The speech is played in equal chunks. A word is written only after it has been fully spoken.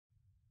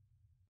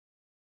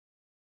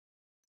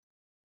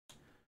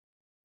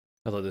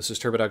Hello, this is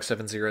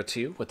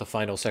Turbodog702 with the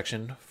final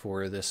section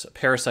for this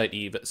Parasite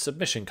Eve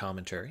submission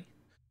commentary.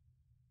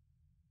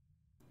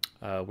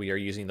 We are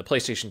using the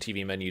PlayStation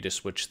TV menu to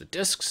switch the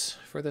discs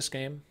for this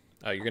game.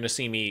 You're going to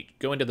see me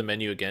go into the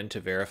menu again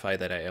to verify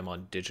that I am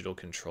on digital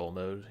control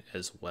mode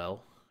as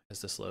well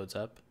as this loads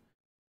up.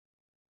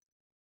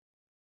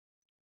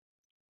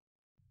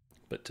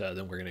 But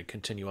then we're going to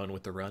continue on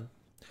with the run.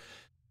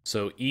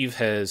 So Eve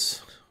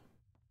has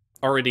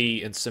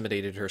already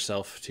inseminated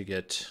herself to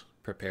get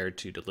prepared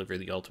to deliver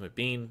the ultimate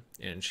bean,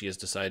 and she has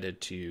decided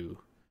to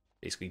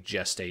basically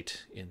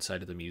gestate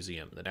inside of the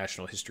museum, the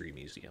National History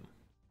Museum.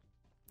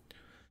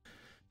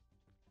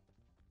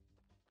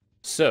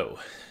 So,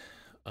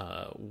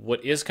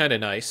 what is kind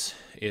of nice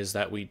is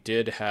that we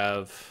did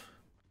have...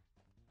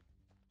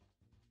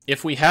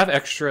 If we have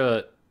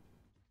extra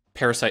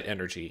parasite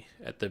energy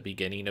at the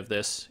beginning of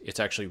this, it's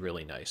actually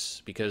really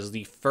nice, because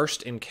the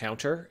first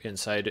encounter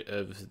inside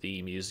of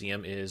the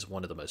museum is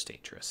one of the most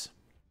dangerous.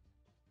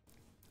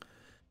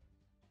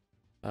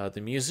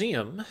 The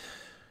museum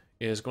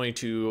is going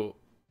to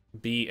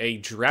be a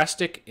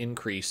drastic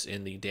increase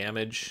in the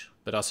damage,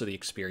 but also the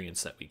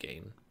experience that we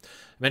gain. I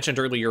mentioned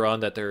earlier on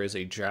that there is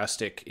a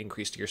drastic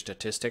increase to your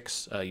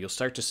statistics. You'll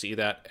start to see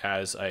that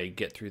as I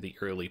get through the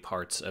early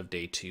parts of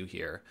day 2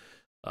 here.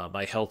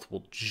 My health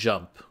will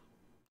jump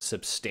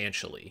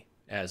substantially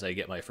as I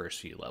get my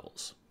first few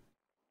levels.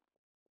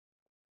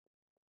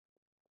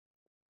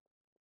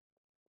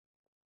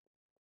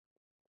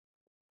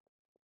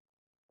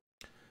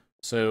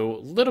 So, a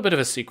little bit of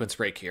a sequence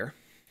break here.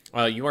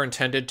 You are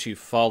intended to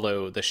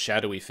follow the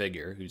shadowy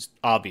figure, who's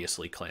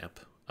obviously Clamp,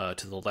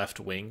 to the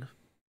left wing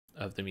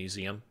of the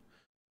museum.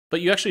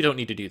 But you actually don't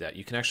need to do that.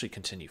 You can actually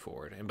continue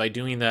forward. And by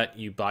doing that,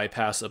 you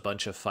bypass a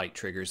bunch of fight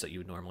triggers that you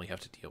would normally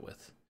have to deal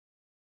with.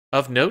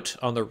 Of note,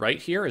 on the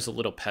right here is a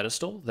little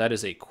pedestal. That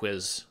is a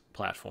quiz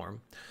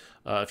platform.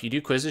 If you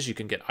do quizzes, you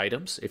can get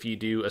items. If you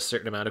do a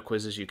certain amount of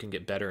quizzes, you can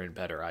get better and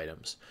better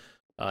items.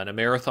 In a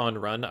marathon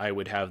run, I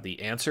would have the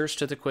answers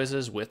to the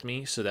quizzes with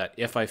me so that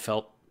if I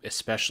felt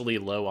especially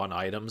low on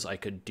items, I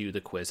could do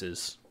the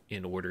quizzes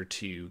in order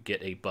to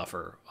get a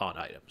buffer on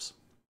items.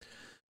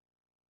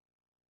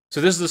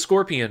 So this is the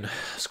Scorpion.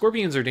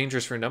 Scorpions are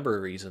dangerous for a number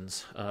of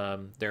reasons.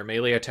 Their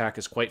melee attack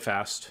is quite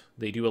fast.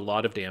 They do a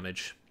lot of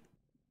damage.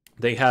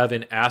 They have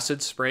an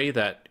acid spray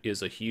that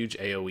is a huge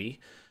AoE.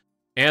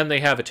 And they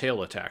have a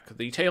tail attack.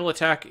 The tail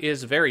attack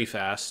is very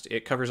fast,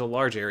 it covers a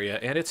large area,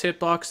 and its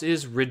hitbox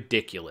is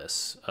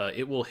ridiculous.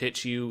 It will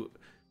hit you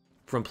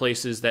from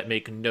places that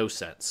make no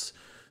sense.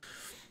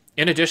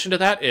 In addition to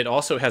that, it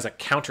also has a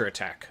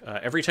counterattack.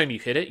 Every time you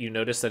hit it, you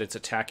notice that it's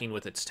attacking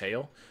with its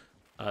tail.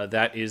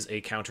 That is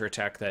a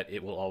counterattack that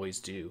it will always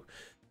do.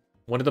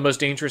 One of the most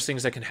dangerous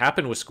things that can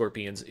happen with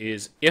Scorpions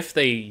is if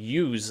they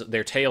use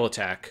their tail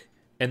attack,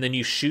 and then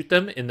you shoot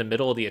them in the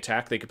middle of the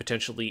attack, they could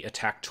potentially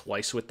attack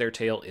twice with their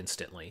tail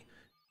instantly.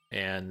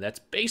 And that's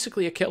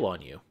basically a kill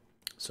on you.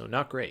 So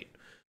not great.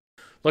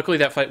 Luckily,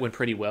 that fight went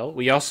pretty well.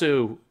 We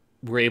also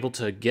were able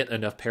to get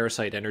enough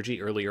parasite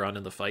energy earlier on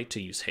in the fight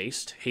to use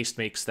haste. Haste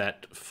makes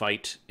that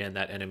fight and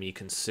that enemy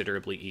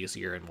considerably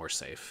easier and more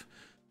safe.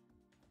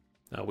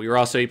 We were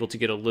also able to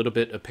get a little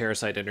bit of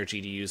parasite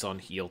energy to use on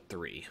heal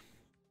 3.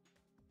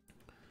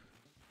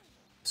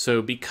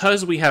 So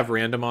because we have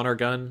random on our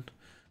gun,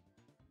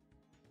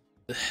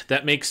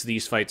 that makes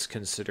these fights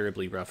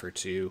considerably rougher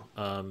too.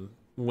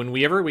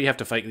 Whenever we have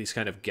to fight these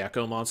kind of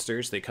gecko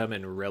monsters, they come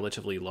in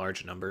relatively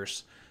large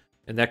numbers.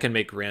 And that can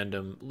make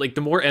random... Like,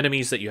 the more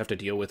enemies that you have to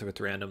deal with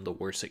random, the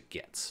worse it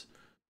gets.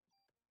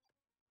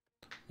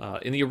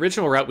 In the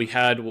original route, we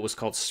had what was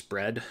called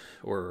Spread,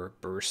 or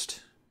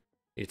Burst.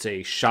 It's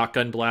a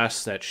shotgun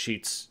blast that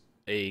shoots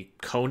a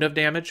cone of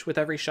damage with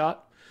every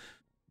shot.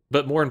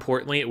 But more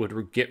importantly, it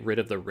would get rid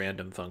of the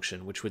random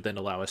function, which would then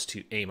allow us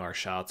to aim our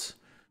shots.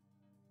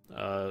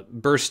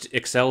 Burst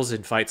excels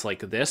in fights like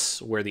this,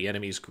 where the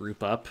enemies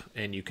group up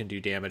and you can do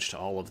damage to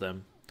all of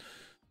them.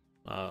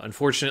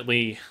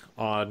 Unfortunately,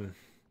 on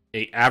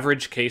an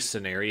average case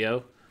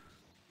scenario,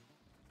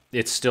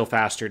 it's still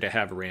faster to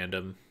have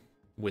random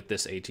with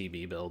this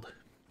ATB build.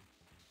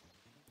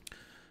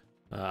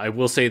 I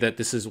will say that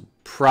this is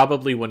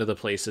probably one of the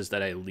places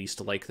that I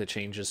least like the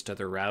changes to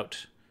the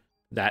route.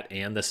 That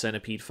and the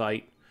centipede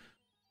fight.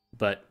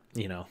 But,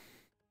 you know,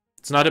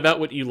 it's not about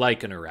what you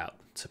like in a route.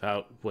 It's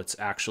about what's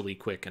actually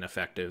quick and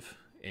effective,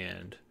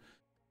 and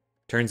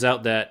turns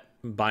out that,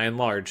 by and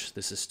large,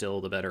 this is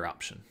still the better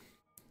option.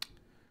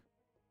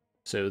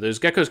 So those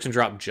geckos can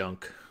drop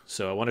junk,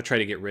 so I want to try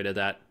to get rid of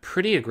that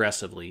pretty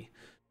aggressively.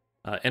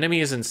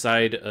 Enemies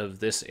inside of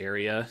this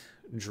area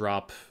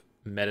drop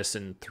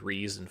medicine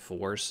 3s and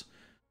 4s,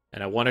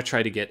 and I want to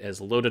try to get as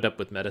loaded up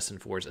with medicine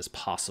 4s as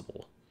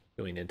possible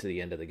going into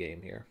the end of the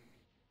game here.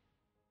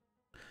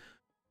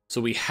 So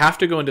we have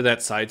to go into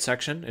that side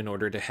section in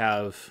order to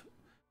have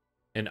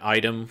an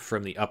item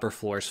from the upper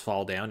floors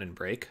fall down and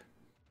break.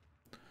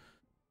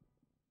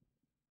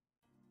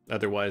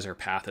 Otherwise, our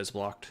path is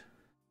blocked.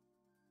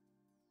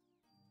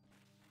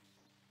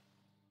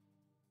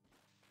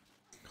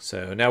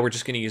 So now we're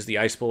just going to use the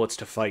ice bullets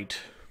to fight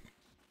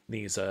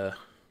These,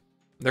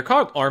 they're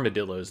called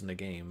armadillos in the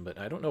game, but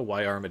I don't know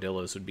why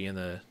armadillos would be in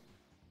the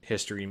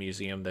history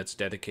museum that's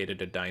dedicated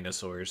to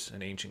dinosaurs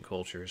and ancient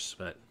cultures,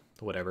 but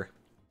whatever.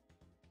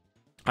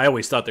 I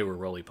always thought they were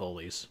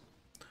roly-polies,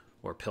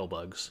 or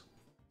pillbugs.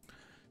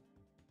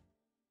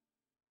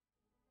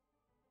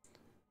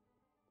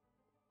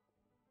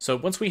 So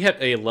once we hit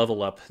a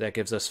level up, that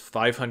gives us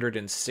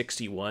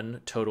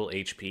 561 total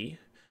HP.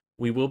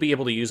 We will be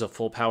able to use a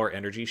full power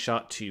energy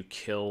shot to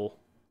kill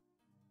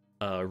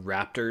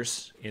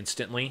raptors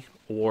instantly,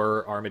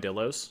 or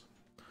armadillos.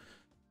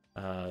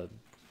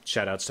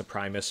 Shoutouts to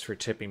Primus for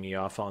tipping me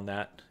off on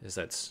that, as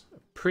that's a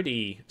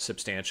pretty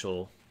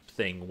substantial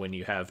thing when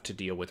you have to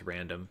deal with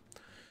random.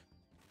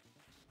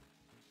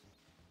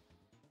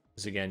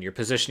 Because again, your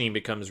positioning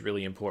becomes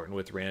really important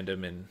with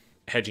random and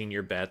hedging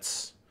your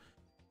bets.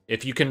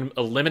 If you can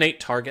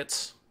eliminate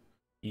targets,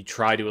 you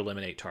try to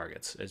eliminate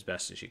targets as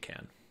best as you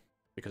can.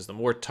 Because the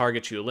more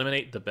targets you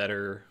eliminate, the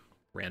better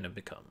random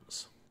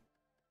becomes.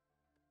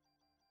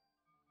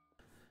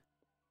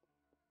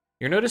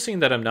 You're noticing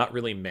that I'm not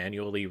really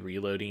manually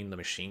reloading the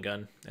machine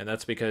gun, and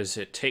that's because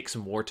it takes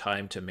more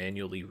time to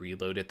manually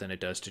reload it than it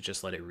does to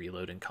just let it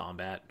reload in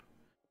combat.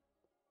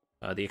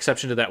 The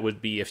exception to that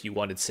would be if you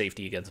wanted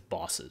safety against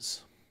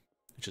bosses,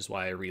 which is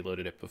why I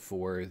reloaded it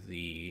before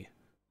the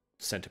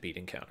centipede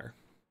encounter.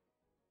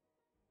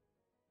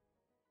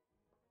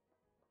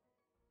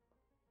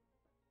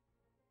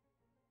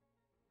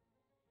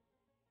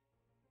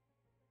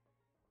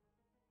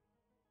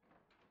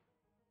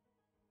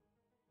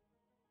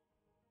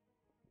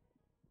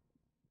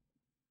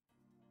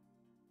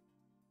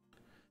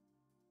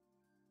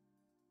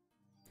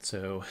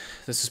 So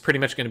this is pretty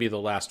much going to be the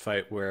last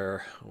fight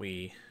where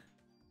we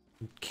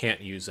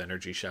can't use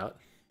energy shot.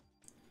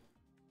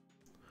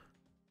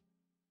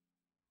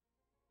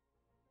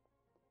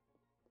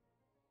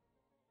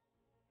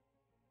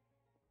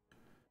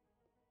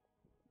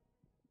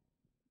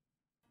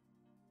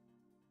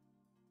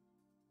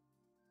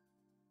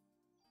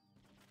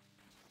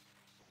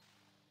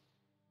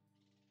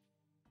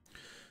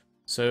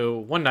 So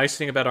one nice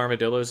thing about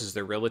armadillos is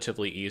they're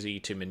relatively easy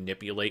to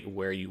manipulate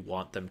where you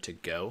want them to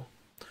go.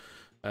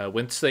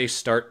 Once they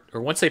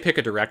pick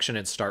a direction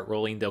and start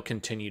rolling, they'll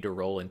continue to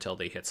roll until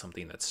they hit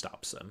something that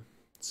stops them.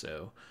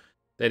 So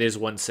that is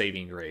one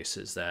saving grace,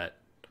 is that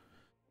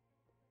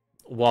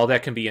while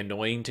that can be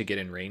annoying to get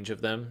in range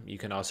of them, you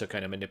can also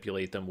kind of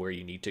manipulate them where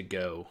you need to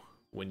go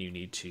when you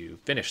need to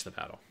finish the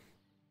battle.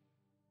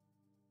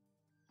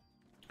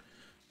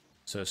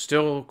 So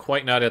still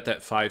quite not at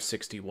that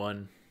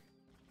 561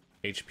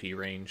 HP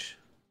range.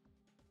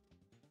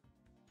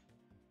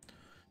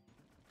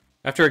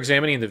 After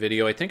examining the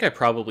video, I think I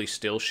probably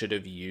still should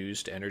have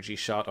used energy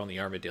shot on the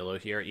armadillo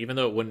here. Even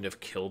though it wouldn't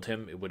have killed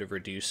him, it would have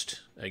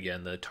reduced,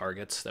 again, the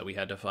targets that we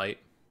had to fight.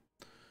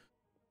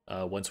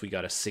 Once we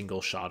got a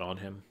single shot on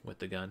him with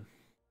the gun.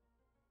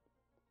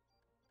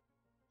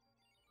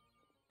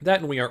 That,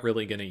 and we aren't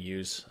really going to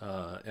use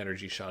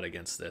energy shot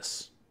against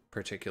this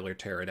particular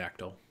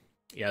pterodactyl.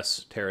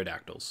 Yes,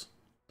 pterodactyls.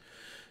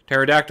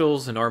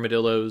 Pterodactyls and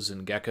armadillos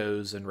and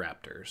geckos and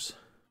raptors.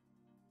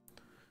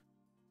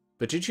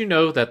 But did you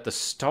know that the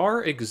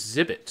star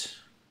exhibit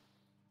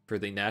for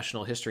the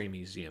National History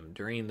Museum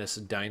during this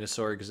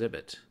dinosaur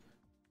exhibit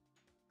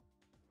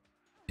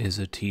is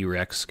a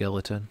T-Rex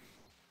skeleton?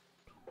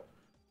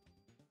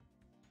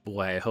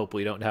 Boy, I hope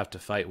we don't have to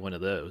fight one of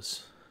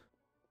those,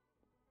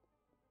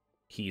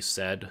 he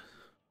said.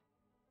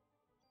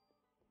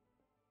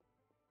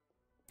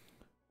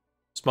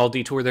 Small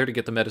detour there to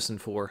get the medicine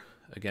for.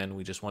 Again,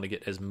 we just want to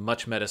get as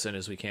much medicine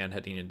as we can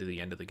heading into the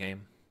end of the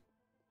game.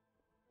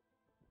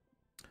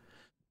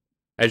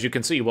 As you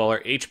can see, while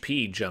our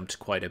HP jumped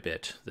quite a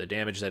bit, the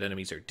damage that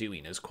enemies are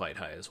doing is quite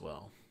high as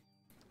well.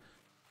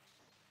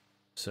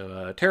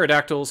 So,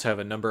 pterodactyls have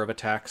a number of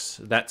attacks.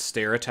 That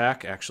stare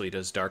attack actually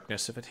does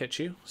darkness if it hits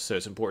you, so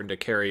it's important to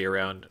carry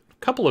around a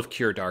couple of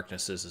cure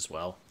darknesses as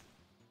well.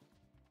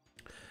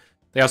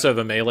 They also have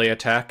a melee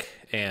attack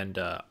and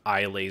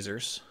eye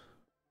lasers.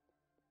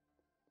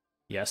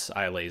 Yes,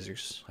 eye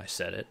lasers. I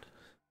said it.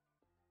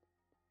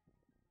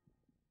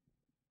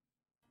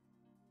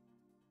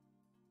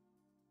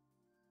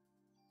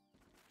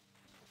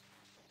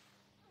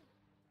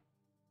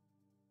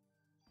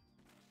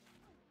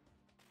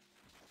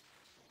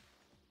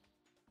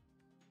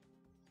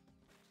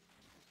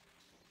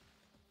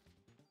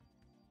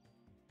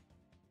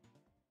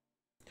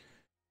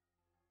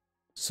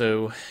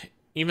 So,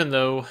 even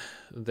though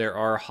there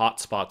are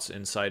hotspots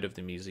inside of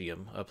the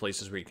museum,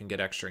 places where you can get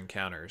extra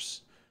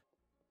encounters,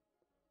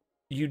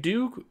 you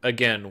do,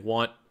 again,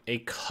 want a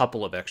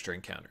couple of extra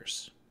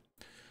encounters.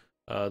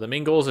 The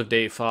main goals of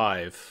Day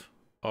 5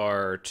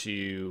 are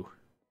to...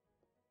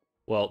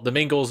 Well, the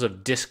main goals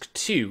of Disc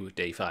 2,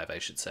 Day 5, I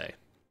should say,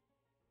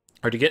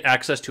 are to get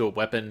access to a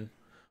weapon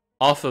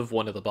off of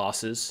one of the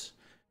bosses,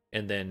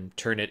 and then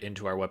turn it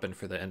into our weapon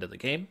for the end of the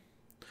game.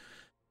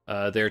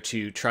 They're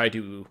to try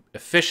to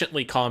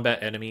efficiently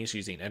combat enemies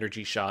using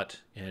energy shot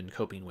and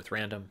coping with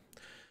random.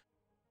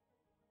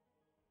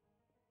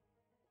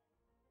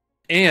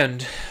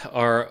 And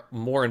our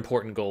more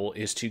important goal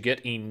is to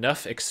get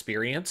enough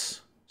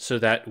experience so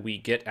that we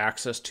get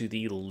access to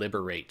the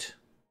Liberate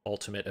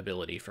ultimate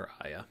ability for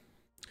Aya.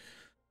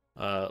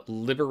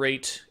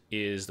 Liberate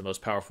is the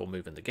most powerful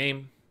move in the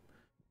game.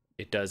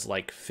 It does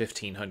like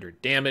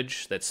 1500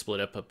 damage that's split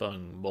up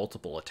among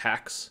multiple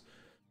attacks,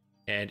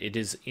 and it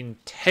is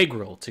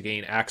integral to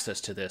gain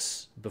access to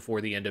this before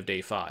the end of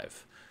day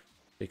 5.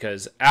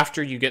 Because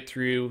after you get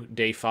through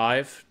day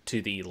 5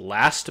 to the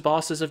last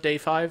bosses of day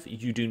 5,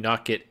 you do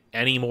not get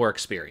any more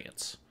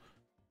experience.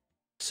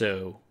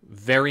 So,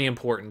 very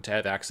important to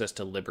have access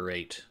to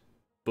Liberate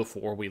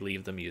before we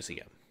leave the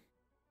museum.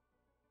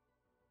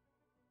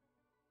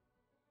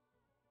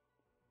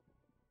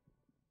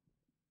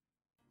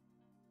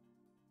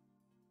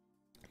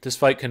 This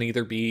fight can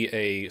either be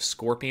a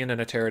scorpion and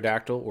a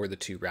pterodactyl or the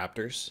 2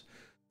 raptors.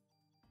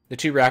 The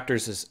 2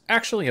 raptors is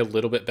actually a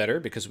little bit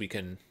better because we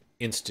can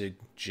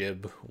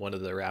insta-jib one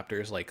of the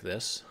raptors like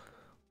this.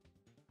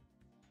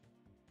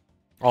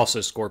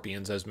 Also,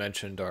 scorpions, as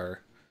mentioned,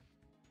 are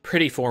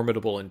pretty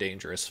formidable and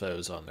dangerous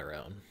foes on their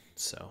own,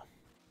 so...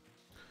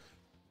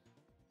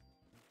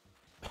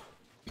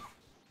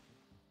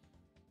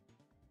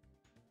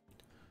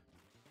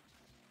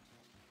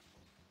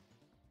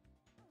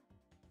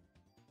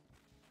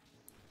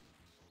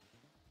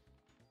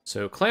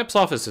 So Clamp's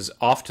office is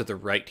off to the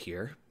right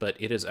here, but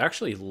it is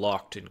actually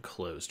locked and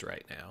closed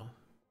right now.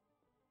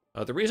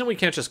 The reason we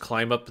can't just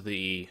climb up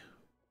the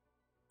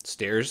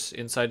stairs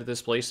inside of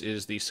this place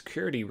is the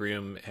security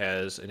room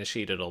has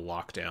initiated a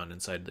lockdown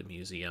inside the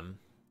museum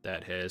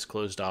that has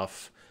closed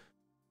off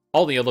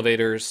all the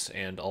elevators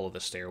and all of the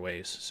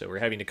stairways. So we're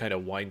having to kind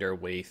of wind our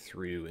way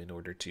through in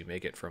order to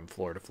make it from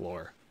floor to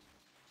floor.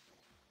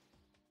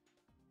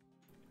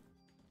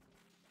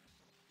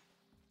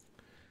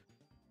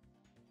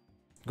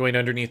 Going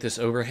underneath this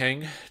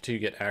overhang to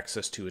get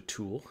access to a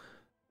tool.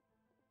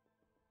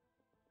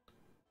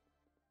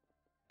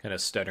 Kind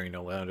of stuttering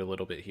around a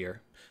little bit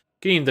here.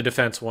 Getting the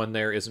defense 1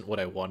 there isn't what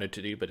I wanted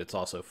to do, but it's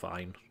also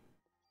fine.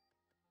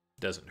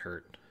 Doesn't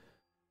hurt.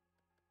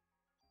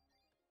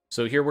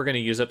 So here we're going to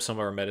use up some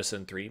of our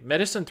Medicine 3.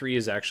 Medicine 3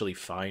 is actually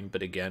fine,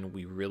 but again,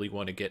 we really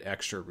want to get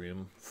extra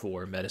room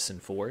for Medicine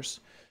 4s.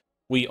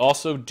 We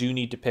also do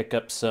need to pick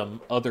up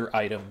some other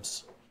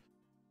items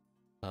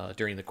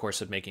during the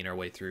course of making our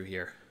way through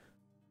here.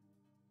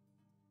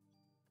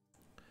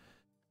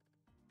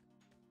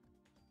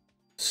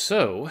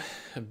 So,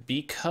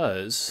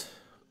 because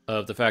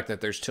of the fact that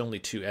there's only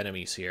 2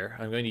 enemies here,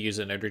 I'm going to use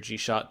an energy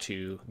shot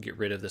to get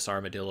rid of this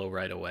armadillo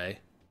right away.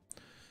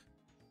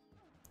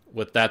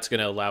 What that's going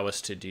to allow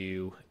us to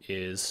do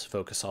is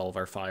focus all of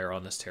our fire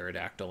on this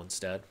pterodactyl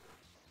instead.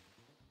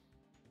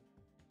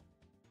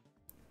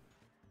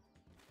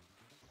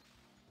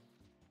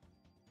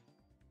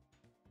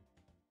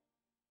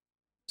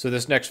 So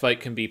this next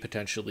fight can be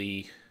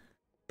potentially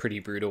pretty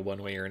brutal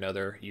one way or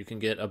another. You can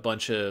get a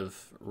bunch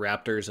of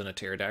raptors and a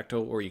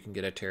pterodactyl, or you can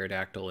get a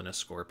pterodactyl and a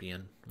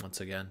scorpion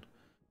once again.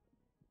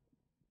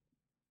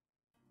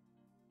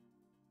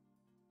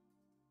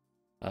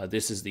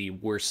 This is the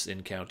worst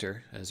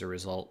encounter as a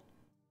result,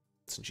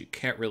 since you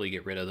can't really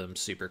get rid of them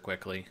super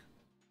quickly.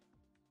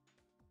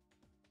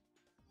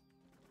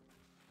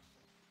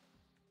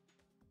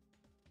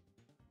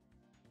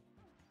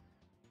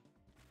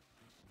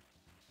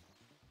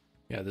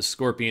 Yeah, the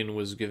scorpion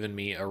was giving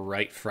me a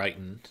right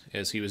frighten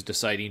as he was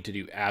deciding to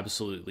do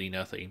absolutely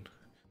nothing.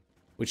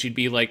 Which you'd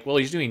be like, well,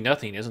 he's doing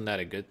nothing, isn't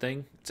that a good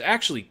thing? It's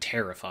actually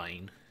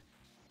terrifying,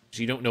 because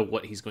you don't know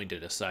what he's going to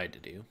decide to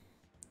do.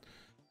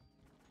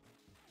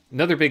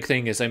 Another big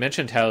thing is I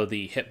mentioned how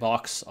the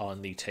hitbox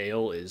on the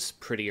tail is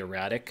pretty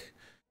erratic.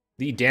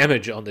 The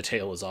damage on the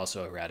tail is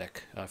also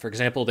erratic. For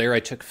example, there I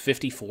took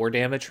 54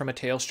 damage from a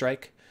tail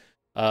strike.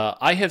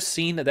 I have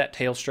seen that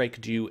tail strike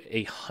do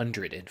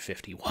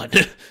 151.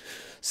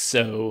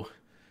 So,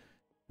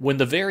 when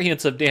the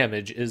variance of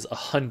damage is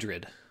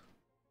 100,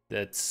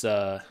 that's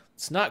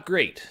it's not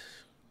great.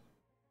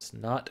 It's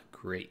not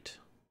great.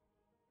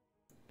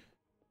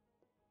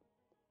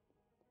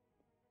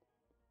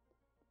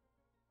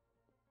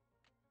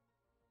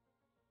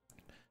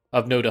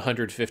 Of note,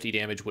 150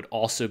 damage would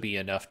also be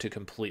enough to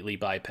completely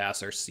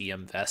bypass our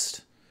CM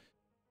vest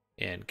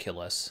and kill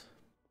us.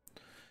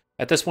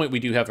 At this point, we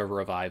do have a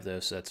revive,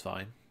 though, so that's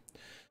fine.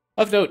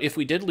 Of note, if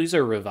we did lose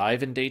our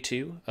revive in day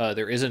 2,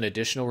 there is an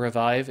additional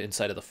revive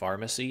inside of the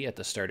pharmacy at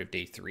the start of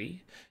day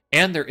 3,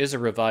 and there is a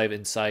revive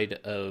inside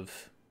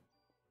of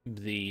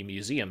the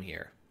museum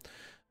here.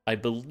 I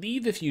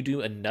believe if you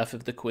do enough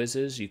of the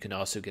quizzes, you can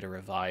also get a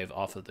revive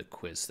off of the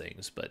quiz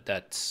things, but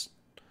that's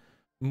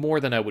more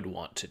than I would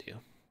want to do.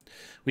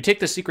 We take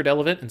the secret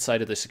elephant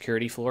inside of the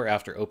security floor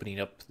after opening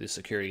up the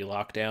security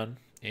lockdown,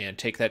 and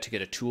take that to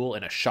get a tool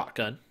and a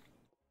shotgun.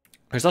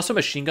 There's also a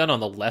machine gun on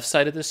the left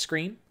side of this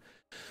screen.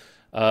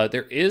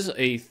 There is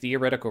a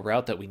theoretical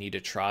route that we need to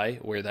try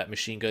where that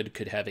machine gun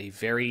could have a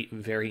very,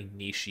 very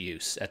niche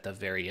use at the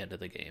very end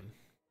of the game.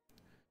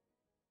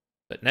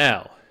 But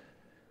now,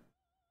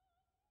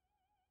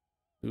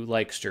 who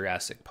likes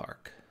Jurassic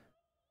Park?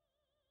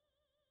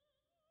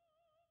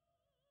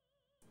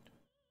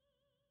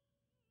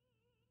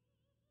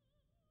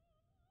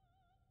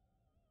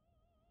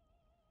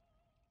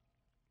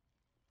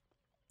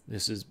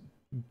 This is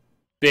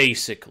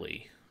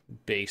basically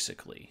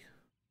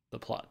the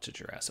plot to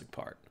Jurassic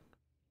Park.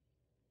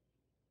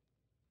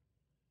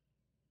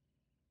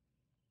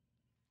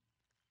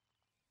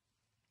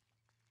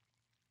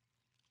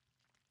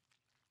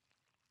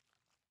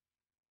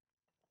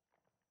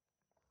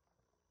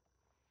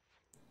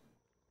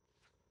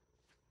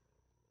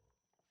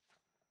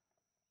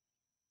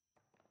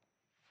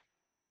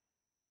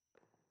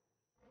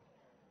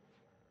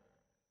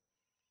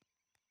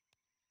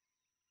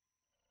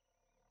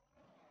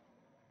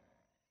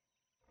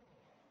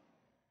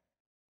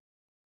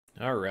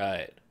 All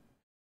right.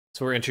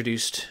 So we're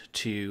introduced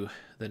to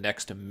the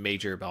next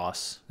major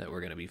boss that we're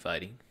going to be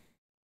fighting.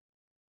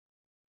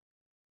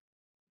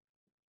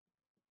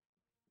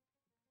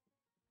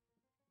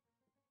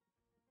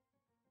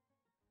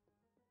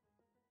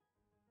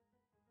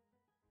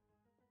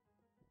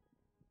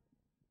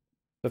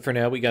 But for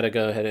now, we got to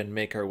go ahead and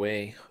make our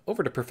way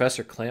over to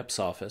Professor Clamp's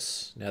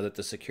office. Now that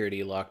the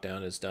security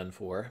lockdown is done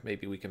for,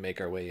 maybe we can make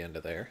our way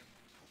into there.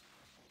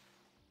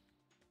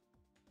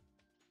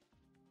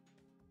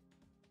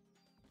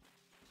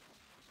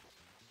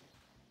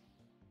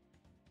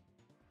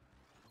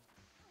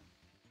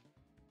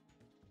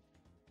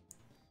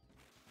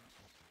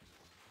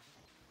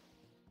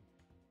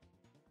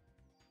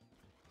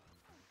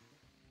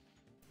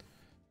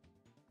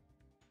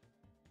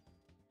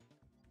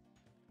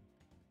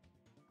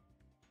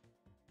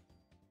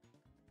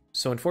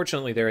 So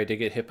unfortunately there I did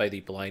get hit by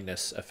the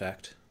blindness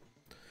effect.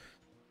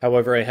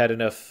 However, I had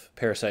enough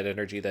parasite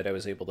energy that I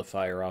was able to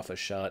fire off a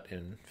shot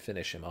and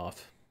finish him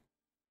off.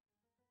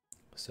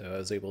 So I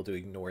was able to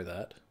ignore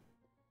that.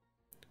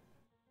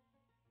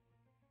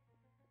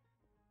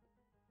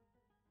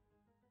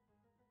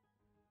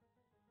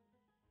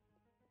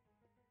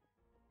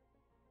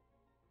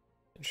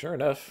 And sure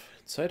enough,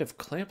 inside of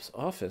Clamp's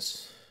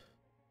office,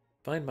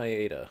 find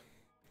Maeda,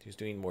 who's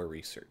doing more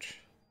research.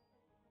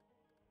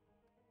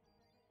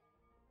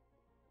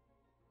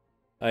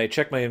 I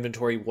checked my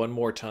inventory one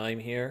more time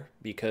here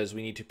because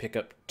we need to pick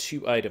up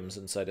 2 items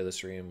inside of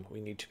this room. We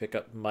need to pick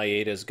up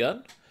Maeda's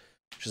gun,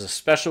 which is a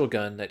special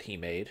gun that he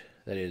made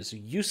that is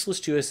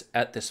useless to us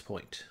at this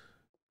point.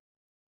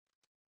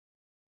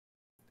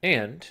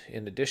 And,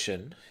 in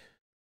addition,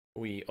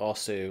 we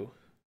also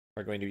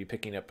are going to be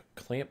picking up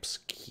Clamp's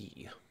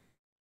key.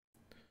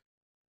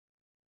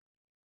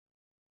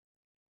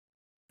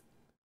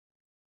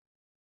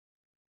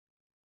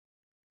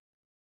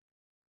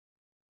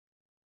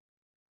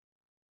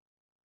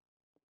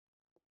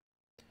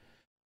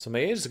 So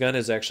Maeda's gun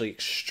is actually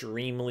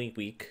extremely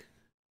weak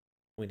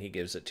when he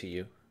gives it to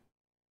you.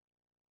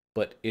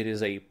 But it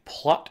is a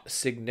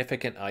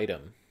plot-significant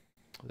item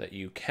that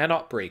you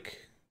cannot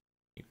break.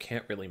 You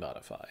can't really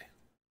modify.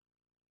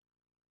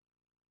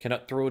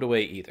 Cannot throw it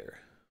away either.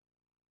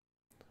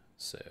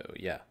 So,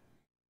 yeah.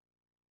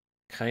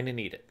 Kinda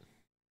need it.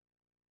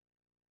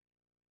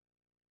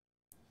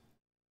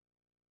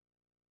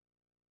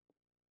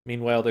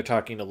 Meanwhile, they're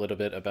talking a little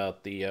bit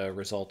about the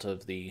result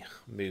of the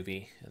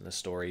movie and the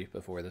story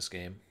before this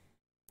game.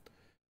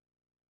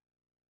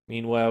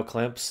 Meanwhile,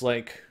 Clamp's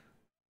like,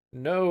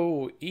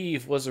 no,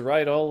 Eve was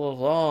right all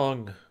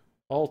along.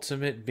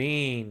 Ultimate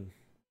Being.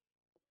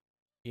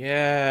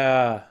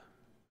 Yeah.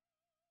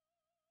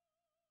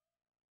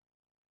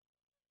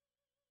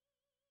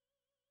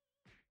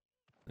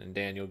 And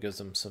Daniel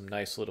gives him some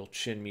nice little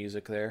chin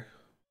music there.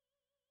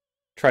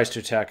 Tries to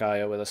attack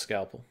Aya with a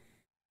scalpel.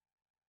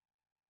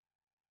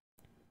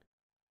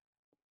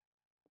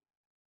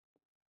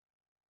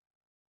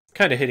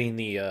 Kind of hitting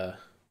the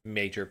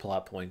major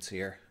plot points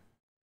here.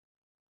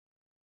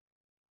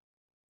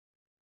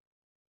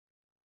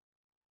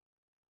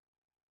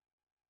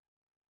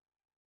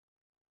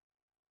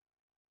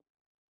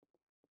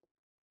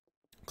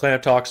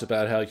 Clamp talks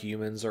about how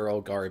humans are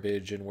all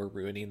garbage and we're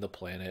ruining the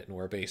planet and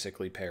we're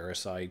basically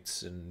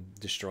parasites and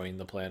destroying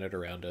the planet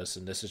around us,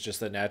 and this is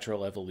just the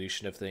natural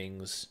evolution of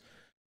things.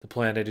 The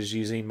planet is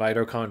using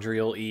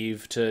mitochondrial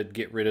Eve to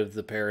get rid of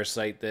the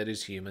parasite that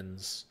is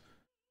humans.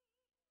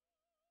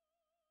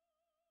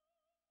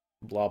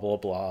 Blah, blah,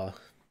 blah.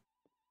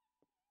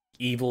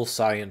 Evil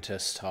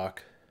scientist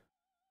talk.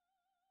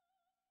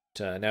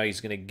 Now he's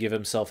going to give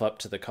himself up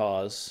to the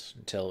cause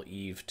and tell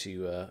Eve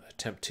to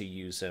attempt to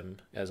use him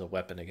as a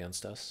weapon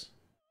against us.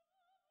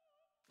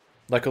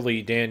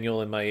 Luckily,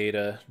 Daniel and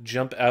Maeda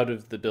jump out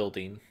of the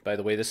building. By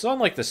the way, this is on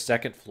like the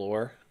 2nd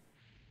floor,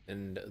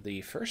 and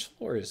the 1st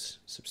floor is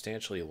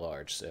substantially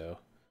large, so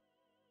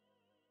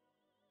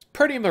it's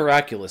pretty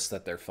miraculous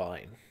that they're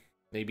fine.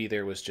 Maybe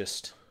there was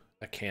just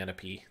a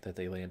canopy that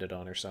they landed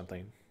on or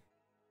something.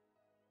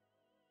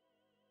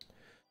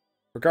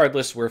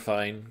 Regardless, we're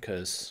fine,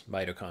 because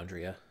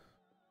mitochondria.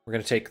 We're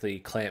going to take the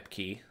clamp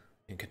key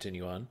and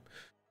continue on.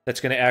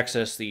 That's going to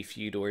access the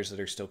few doors that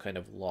are still kind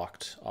of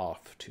locked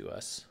off to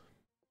us.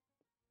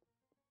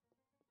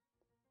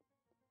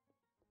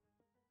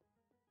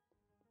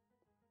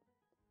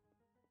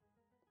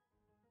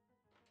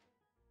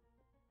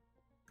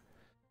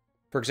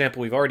 For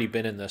example, we've already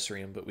been in this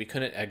room, but we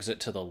couldn't exit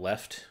to the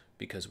left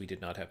because we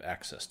did not have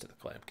access to the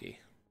clamp key.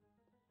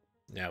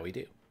 Now we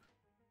do.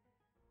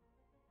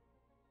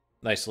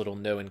 Nice little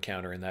no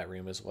encounter in that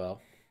room as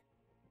well.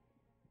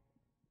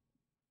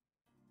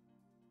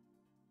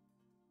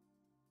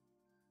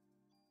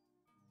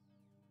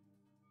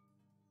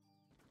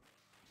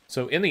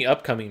 So in the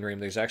upcoming room,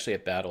 there's actually a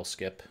battle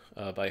skip.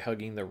 By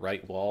hugging the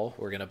right wall,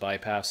 we're going to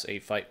bypass a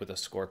fight with a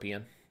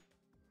scorpion.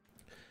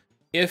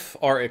 If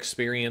our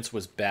experience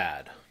was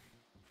bad,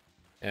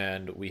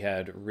 and we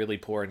had really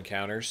poor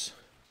encounters,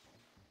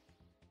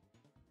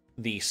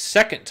 the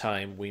second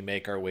time we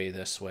make our way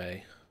this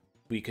way,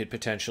 we could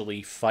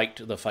potentially fight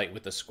the fight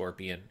with the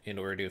scorpion in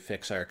order to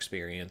fix our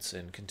experience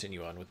and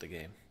continue on with the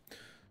game.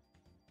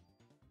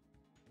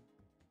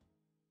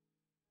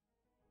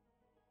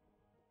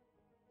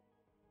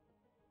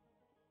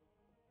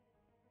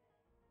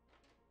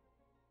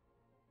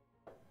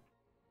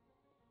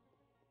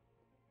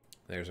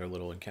 There's our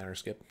little encounter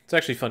skip. It's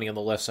actually funny, on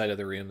the left side of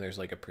the room, there's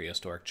like a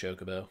prehistoric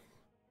chocobo.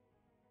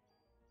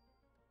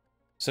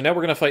 So now we're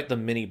going to fight the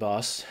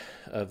mini-boss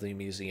of the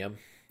museum,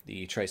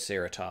 the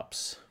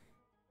Triceratops.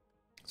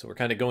 So we're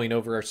kind of going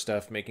over our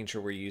stuff, making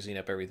sure we're using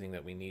up everything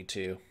that we need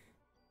to.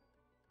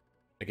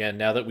 Again,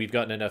 now that we've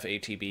gotten enough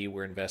ATB,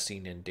 we're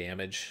investing in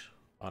damage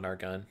on our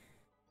gun.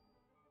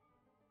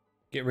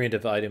 Get rid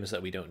of items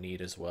that we don't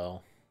need as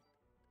well.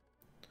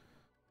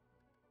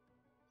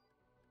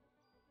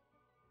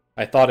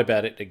 I thought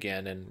about it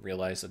again and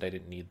realized that I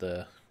didn't need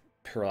the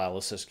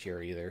paralysis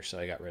cure either, so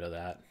I got rid of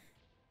that.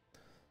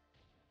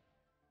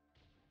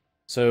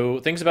 So,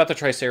 things about the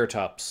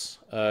Triceratops.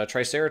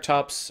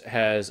 Triceratops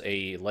has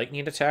a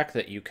lightning attack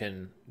that you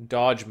can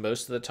dodge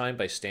most of the time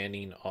by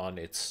standing on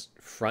its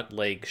front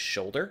leg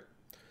shoulder.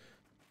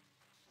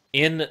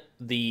 In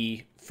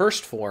the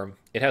first form,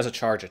 it has a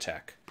charge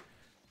attack.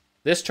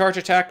 This charge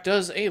attack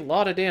does a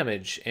lot of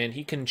damage, and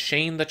he can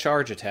chain the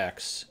charge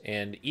attacks.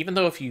 And even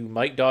though if you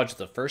might dodge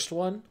the first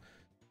one,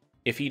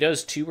 if he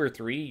does 2 or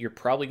 3, you're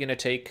probably going to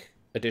take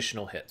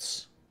additional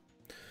hits.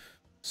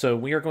 So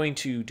we are going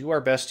to do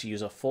our best to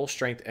use a full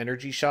strength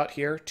energy shot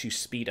here to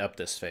speed up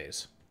this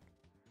phase.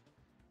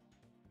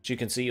 As you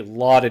can see, a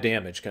lot of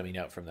damage coming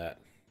out from that.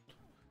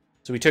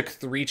 So we took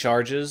 3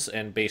 charges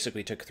and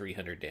basically took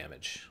 300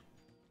 damage.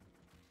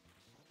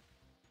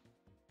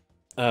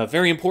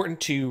 Very important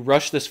to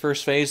rush this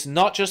first phase,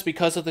 not just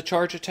because of the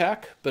charge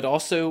attack, but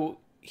also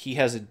he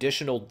has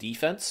additional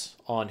defense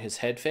on his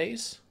head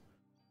phase.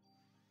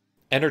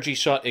 Energy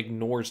Shot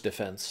ignores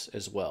defense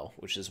as well,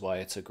 which is why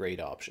it's a great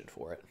option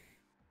for it.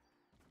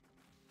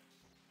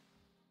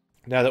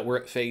 Now that we're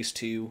at phase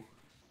 2,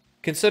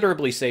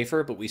 considerably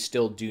safer, but we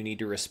still do need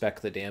to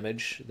respect the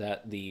damage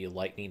that the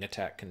lightning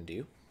attack can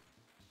do.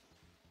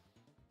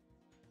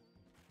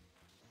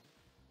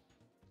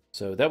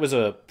 So that was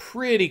a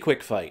pretty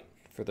quick fight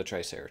for the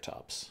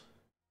Triceratops.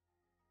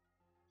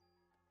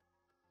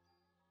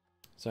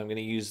 So I'm going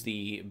to use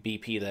the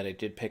BP that I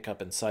did pick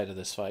up inside of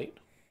this fight.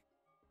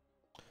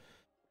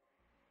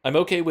 I'm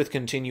okay with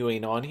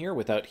continuing on here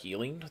without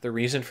healing. The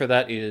reason for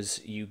that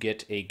is you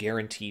get a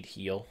guaranteed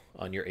heal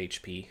on your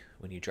HP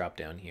when you drop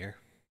down here.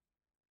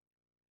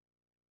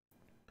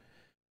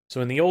 So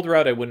in the old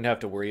route, I wouldn't have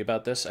to worry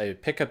about this. I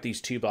pick up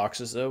these 2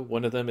 boxes, though.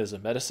 One of them is a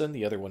medicine,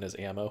 the other one is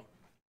ammo.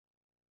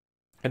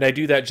 And I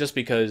do that just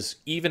because,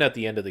 even at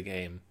the end of the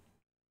game,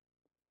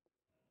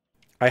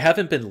 I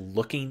haven't been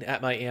looking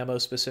at my ammo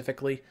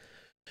specifically,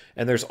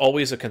 and there's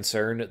always a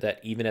concern that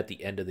even at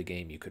the end of the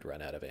game, you could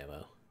run out of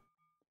ammo.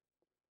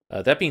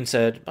 That being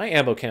said, my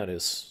ammo count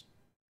is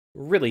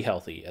really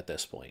healthy at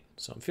this point,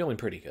 so I'm feeling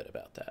pretty good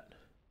about that.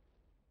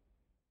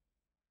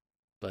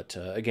 But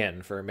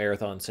again, for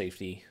marathon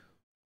safety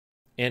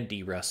and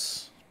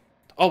DRS,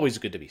 always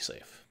good to be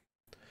safe.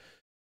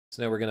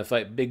 So now we're going to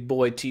fight big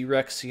boy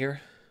T-Rex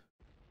here.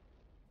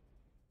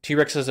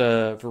 T-Rex has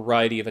a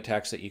variety of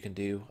attacks that you can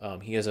do.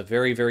 He has a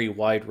very, very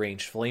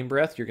wide-range flame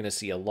breath. You're going to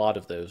see a lot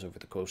of those over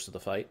the course of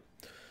the fight.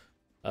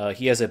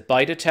 He has a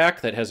bite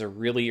attack that has a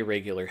really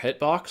irregular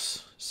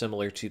hitbox,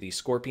 similar to the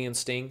Scorpion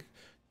Sting.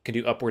 Can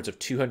do upwards of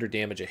 200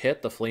 damage a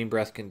hit. The Flame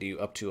Breath can do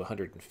up to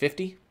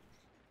 150.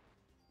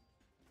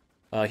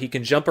 He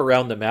can jump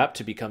around the map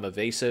to become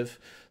evasive.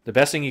 The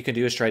best thing you can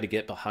do is try to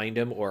get behind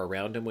him or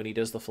around him when he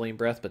does the Flame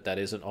Breath, but that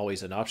isn't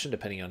always an option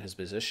depending on his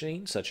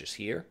positioning, such as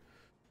here.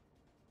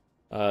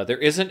 There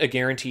isn't a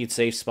guaranteed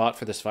safe spot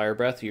for this Fire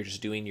Breath. You're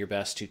just doing your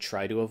best to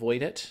try to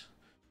avoid it.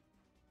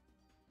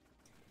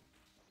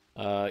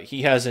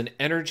 He has an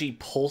energy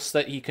pulse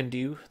that he can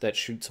do that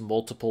shoots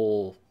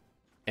multiple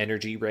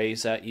energy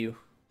rays at you.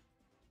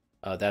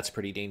 That's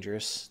pretty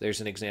dangerous.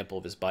 There's an example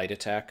of his bite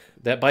attack.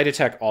 That bite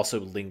attack also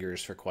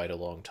lingers for quite a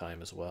long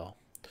time as well.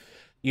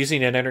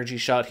 Using an energy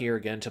shot here,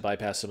 again, to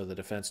bypass some of the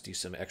defense, do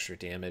some extra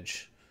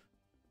damage.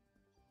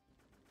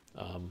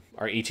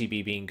 Our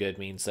ETB being good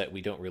means that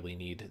we don't really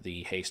need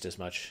the haste as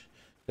much.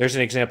 There's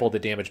an example of the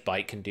damage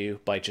Bite can do.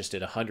 Bite just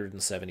did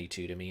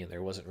 172 to me, and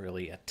there wasn't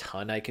really a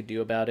ton I could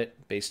do about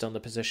it based on the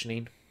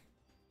positioning.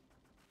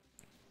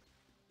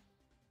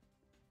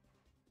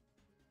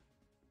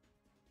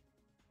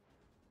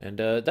 And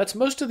that's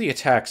most of the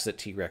attacks that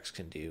T-Rex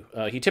can do.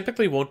 He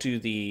typically won't do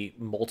the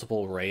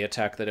multiple ray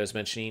attack that I was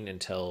mentioning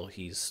until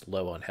he's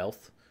low on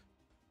health.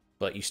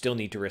 But you still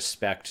need to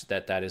respect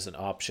that that is an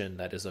option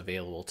that is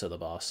available to the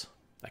boss.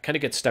 I kind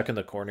of get stuck in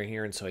the corner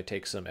here, and so I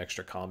take some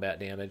extra combat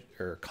damage,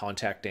 or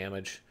contact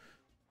damage.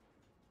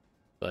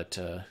 But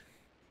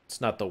it's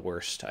not the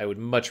worst. I would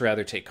much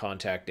rather take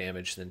contact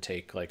damage than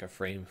take like a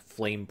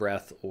flame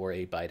breath or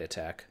a bite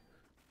attack.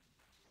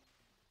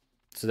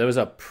 So that was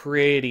a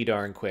pretty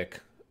darn quick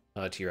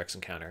T-Rex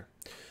encounter.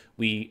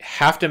 We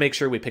have to make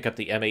sure we pick up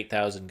the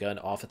M8000 gun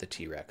off of the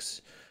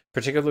T-Rex,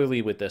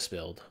 particularly with this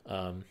build.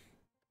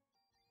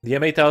 The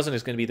M8000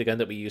 is going to be the gun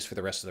that we use for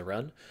the rest of the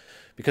run.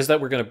 Because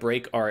that we're going to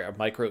break our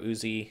micro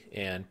Uzi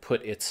and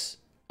put its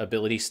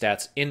ability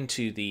stats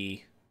into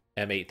the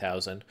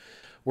M8000.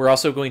 We're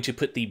also going to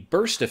put the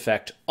burst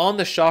effect on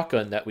the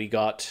shotgun that we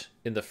got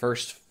in the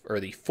first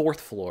or the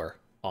fourth floor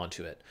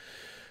onto it.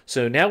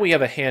 So now we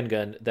have a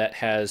handgun that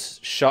has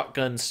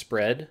shotgun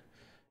spread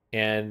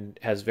and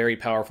has very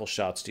powerful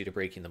shots due to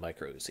breaking the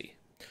micro Uzi.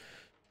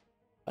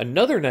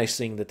 Another nice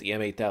thing that the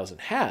M8000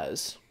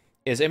 has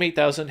is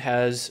M8000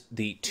 has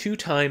the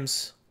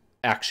 2x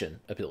action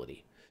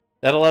ability.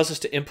 That allows us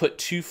to input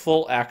 2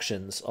 full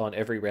actions on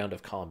every round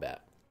of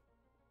combat.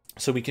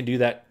 So we can do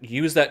that,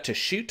 use that to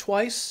shoot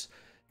twice,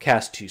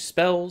 cast 2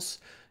 spells,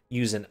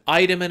 use an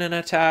item in an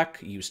attack,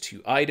 use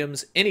 2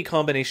 items, any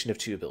combination of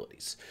 2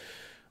 abilities.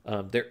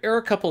 There are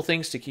a couple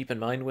things to keep in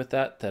mind with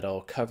that I'll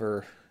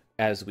cover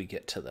as we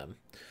get to them.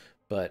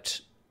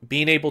 But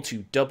being able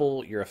to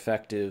double your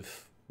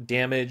effective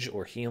damage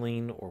or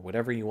healing or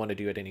whatever you want to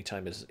do at any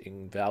time is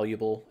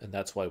invaluable, and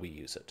that's why we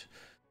use it.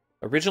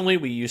 Originally,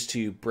 we used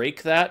to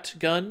break that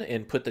gun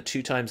and put the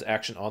 2x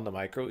action on the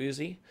micro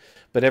Uzi,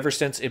 but ever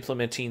since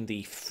implementing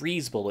the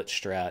freeze bullet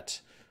strat,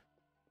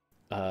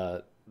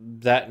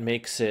 that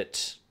makes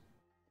it...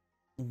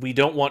 We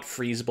don't want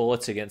freeze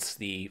bullets against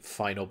the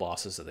final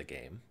bosses of the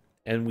game,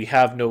 and we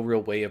have no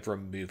real way of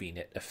removing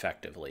it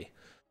effectively.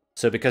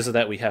 So because of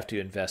that, we have to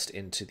invest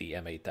into the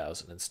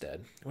M8000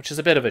 instead, which is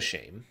a bit of a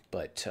shame,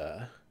 but,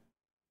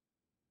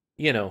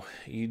 you know,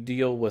 you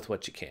deal with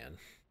what you can.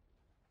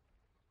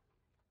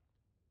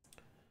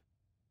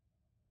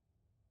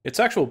 Its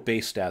actual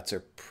base stats are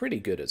pretty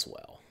good as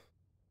well.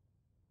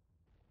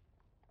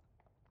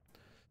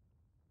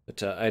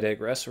 But I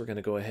digress. We're going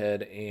to go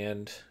ahead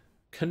and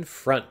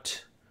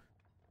confront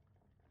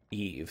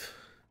Eve,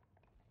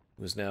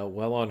 who is now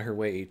well on her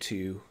way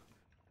to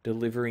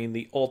delivering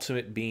the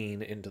ultimate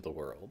being into the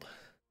world.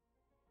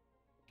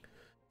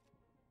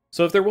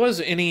 So if there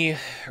was any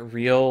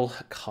real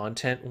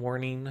content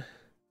warning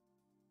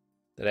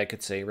that I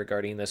could say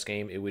regarding this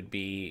game, it would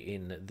be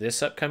in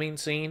this upcoming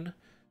scene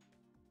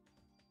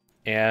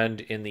and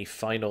in the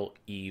final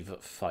Eve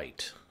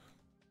fight.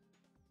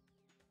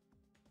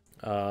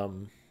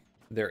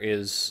 There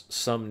is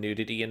some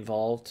nudity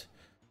involved.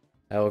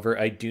 However,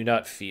 I do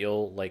not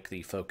feel like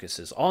the focus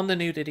is on the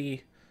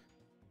nudity,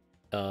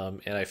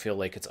 and I feel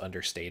like it's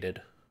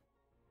understated.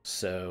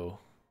 So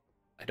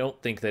I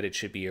don't think that it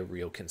should be a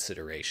real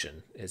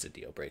consideration as a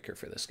deal breaker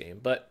for this game.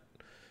 But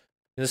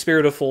in the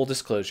spirit of full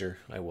disclosure,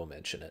 I will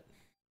mention it.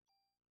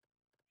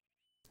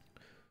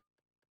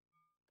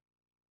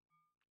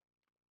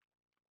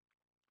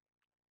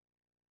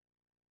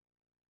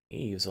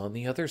 Eve's on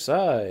the other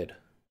side.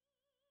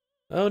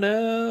 Oh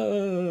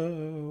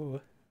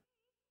no!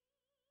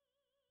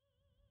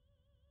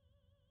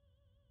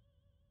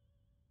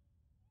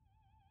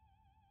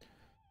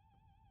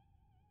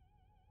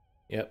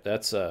 Yep,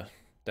 that's a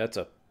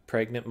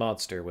pregnant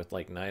monster with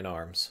like 9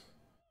 arms.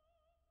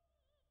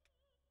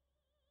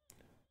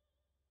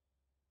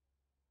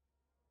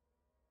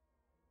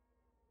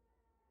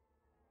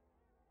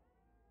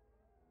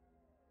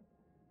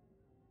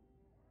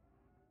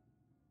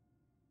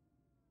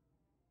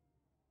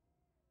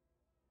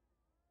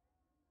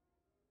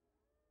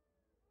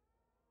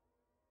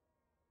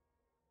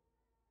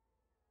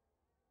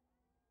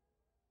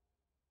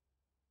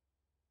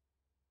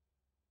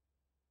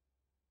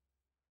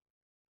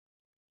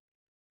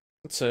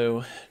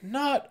 So,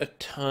 not a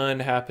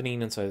ton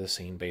happening inside the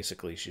scene,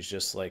 basically. She's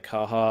just like,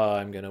 haha,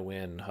 I'm gonna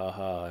win.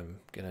 Haha, I'm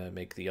gonna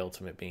make the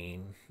ultimate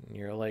being. And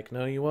you're like,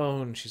 no, you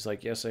won't. And she's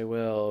like, yes, I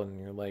will. And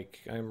you're like,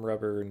 I'm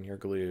rubber and you're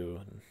glue.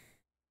 And...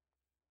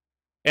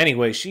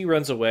 Anyway, she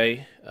runs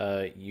away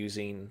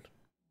using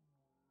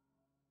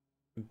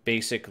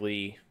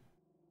basically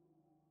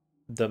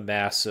the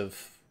mass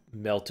of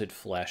melted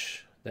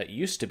flesh that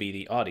used to be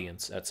the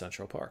audience at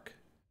Central Park.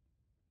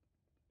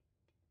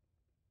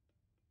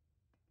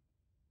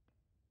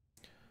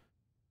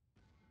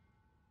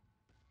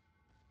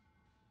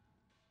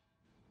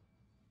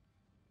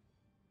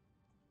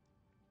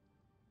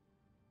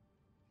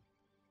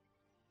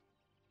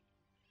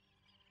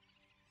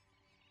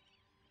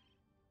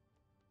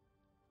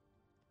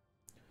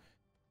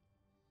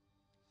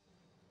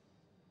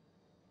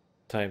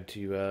 Time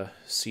to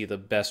see the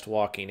best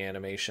walking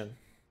animation.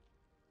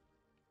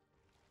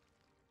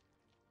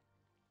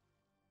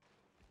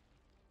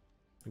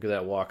 Look at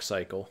that walk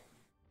cycle.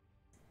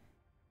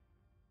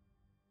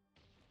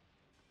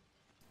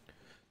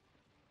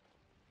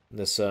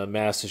 This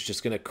mass is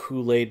just going to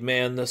Kool-Aid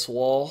man this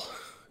wall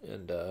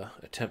and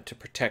attempt to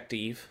protect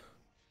Eve.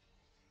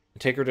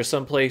 And take her to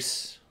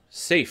someplace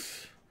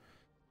safe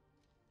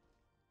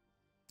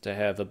to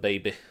have a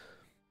baby.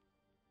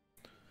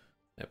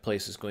 That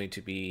place is going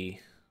to be...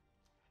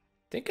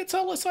 I think it's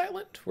Ellis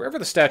Island? Wherever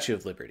the Statue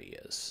of Liberty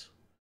is.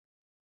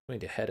 I'm going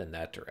to head in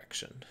that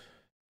direction.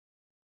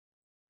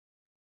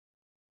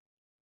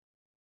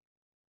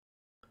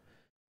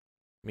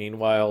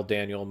 Meanwhile,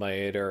 Daniel and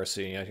Maeda are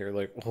sitting out here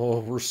like, oh,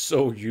 we're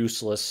so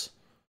useless.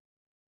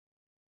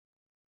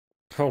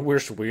 I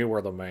wish we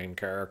were the main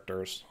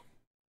characters.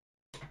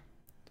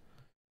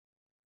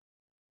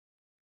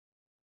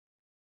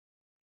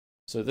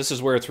 So this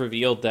is where it's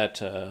revealed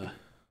that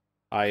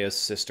Aya's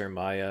sister,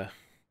 Maya,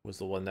 was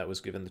the one that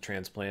was given the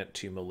transplant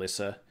to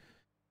Melissa.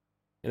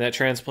 And that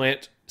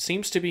transplant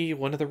seems to be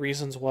one of the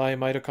reasons why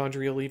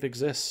mitochondrial Eve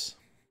exists.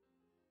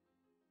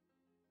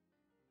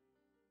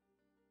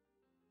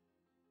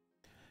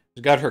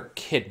 She's got her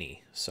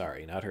kidney.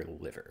 Sorry, not her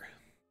liver.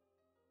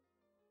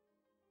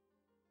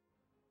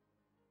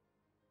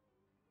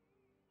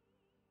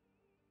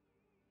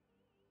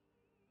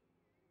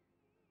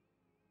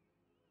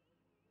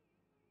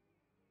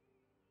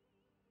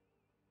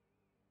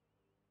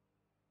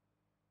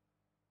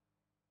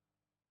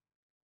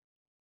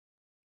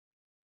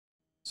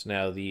 So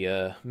now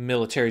the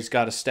military's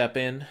got to step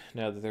in,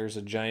 now that there's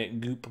a giant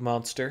goop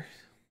monster.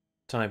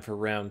 Time for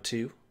round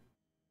 2.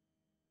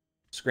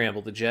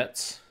 Scramble the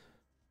jets.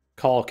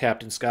 Call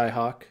Captain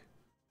Skyhawk.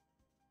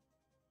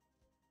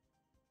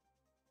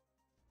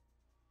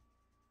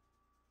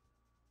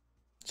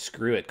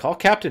 Screw it. Call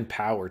Captain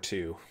Power,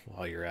 too,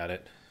 while you're at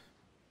it.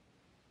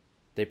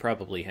 They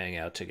probably hang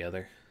out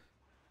together.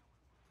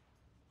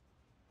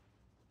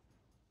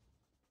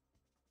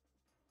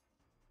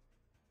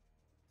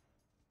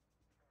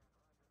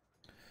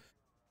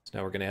 So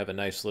now we're going to have a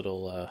nice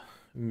little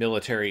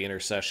military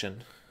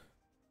intercession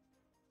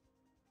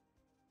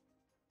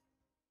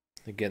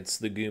against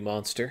the goo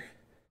monster.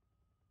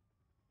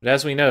 But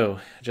as we know,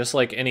 just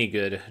like any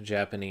good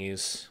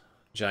Japanese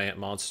giant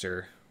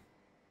monster,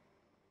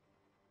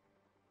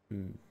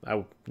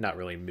 not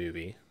really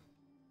movie,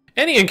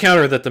 any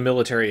encounter that the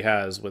military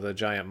has with a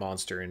giant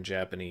monster in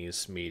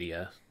Japanese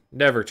media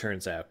never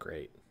turns out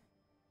great.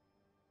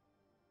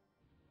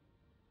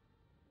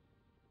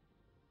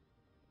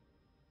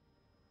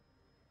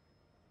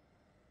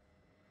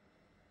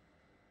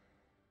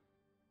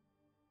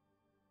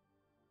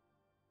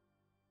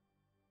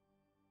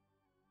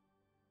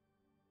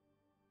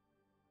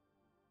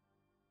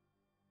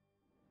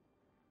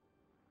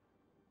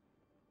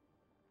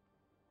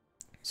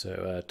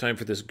 So, time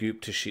for this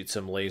goop to shoot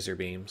some laser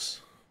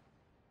beams.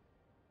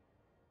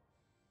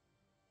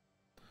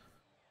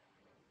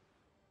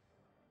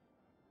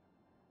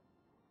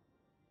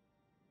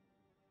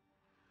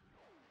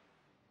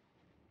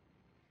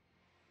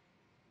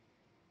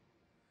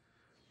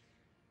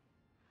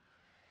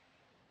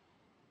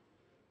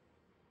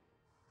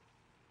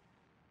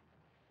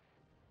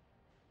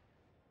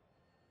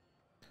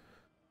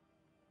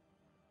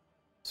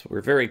 So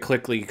we're very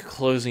quickly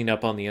closing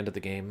up on the end of the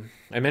game.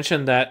 I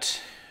mentioned that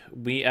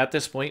we, at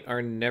this point,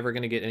 are never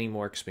going to get any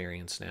more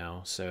experience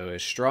now. So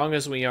as strong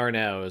as we are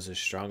now is as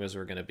strong as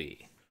we're going to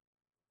be.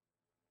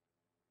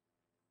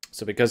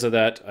 So because of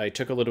that, I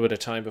took a little bit of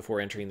time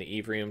before entering the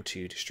Eve room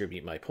to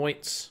distribute my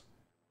points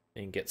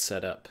and get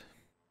set up.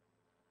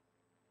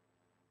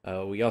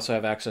 We also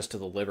have access to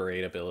the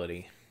Liberate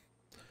ability.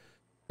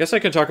 Guess I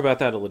can talk about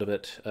that a little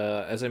bit.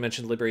 As I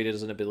mentioned, Liberate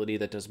is an ability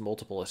that does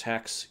multiple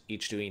attacks,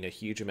 each doing a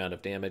huge amount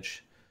of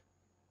damage.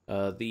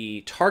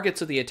 The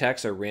targets of the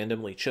attacks are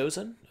randomly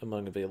chosen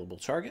among available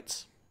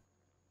targets.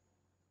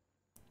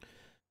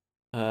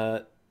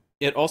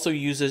 It also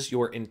uses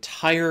your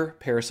entire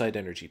Parasite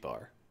energy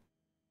bar.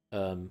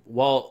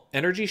 While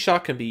Energy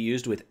Shock can be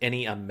used with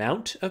any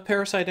amount of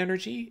Parasite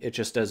energy, it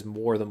just does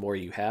more the more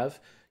you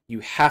have. You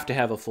have to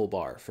have a full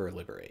bar for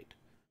Liberate.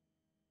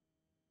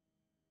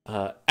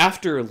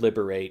 After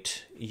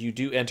Liberate, you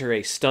do enter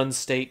a stun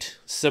state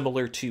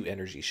similar to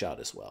Energy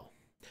Shot as well.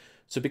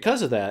 So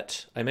because of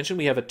that, I mentioned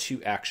we have a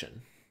 2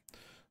 action.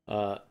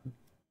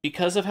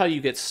 Because of how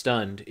you get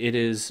stunned, it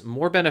is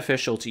more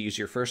beneficial to use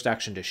your first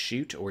action to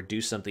shoot or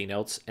do something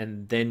else,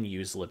 and then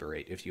use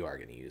Liberate if you are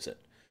going to use it.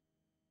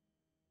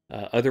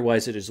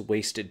 Otherwise, it is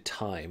wasted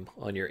time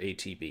on your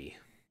ATB.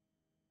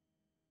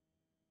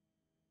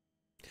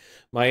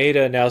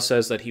 Maeda now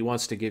says that he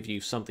wants to give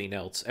you something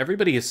else.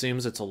 Everybody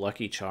assumes it's a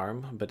lucky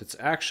charm, but it's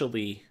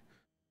actually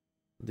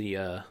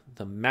the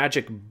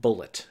magic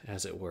bullet,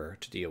 as it were,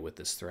 to deal with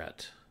this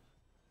threat.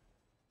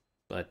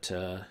 But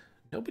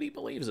nobody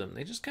believes him.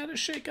 They just kind of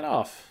shake it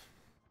off.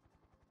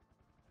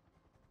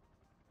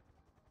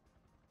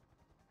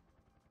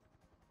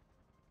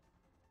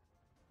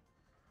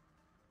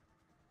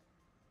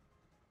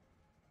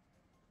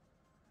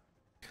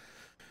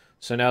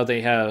 So now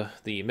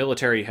the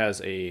military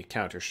has a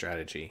counter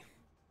strategy,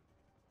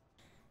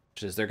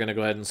 which is they're going to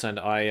go ahead and send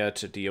Aya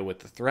to deal with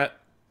the threat.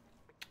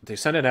 They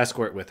send an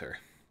escort with her.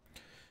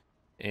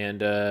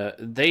 And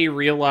they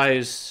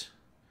realize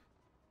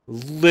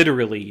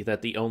literally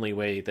that the only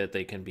way that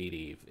they can beat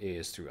Eve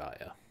is through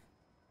Aya.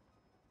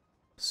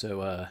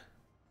 So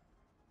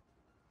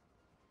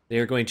they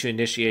are going to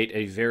initiate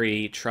a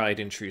very tried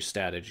and true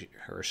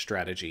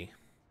strategy.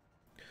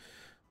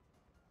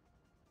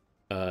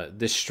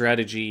 This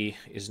strategy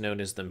is known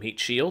as the Meat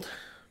Shield.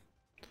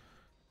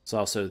 It's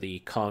also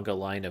the Conga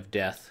Line of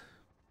Death,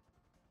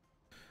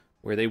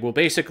 where they will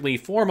basically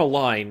form a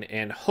line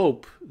and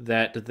hope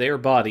that their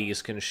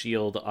bodies can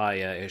shield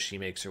Aya as she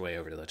makes her way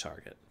over to the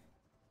target.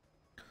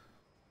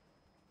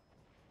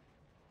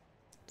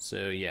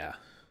 So, yeah.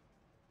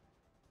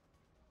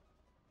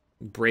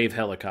 Brave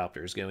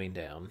helicopters going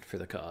down for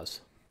the cause.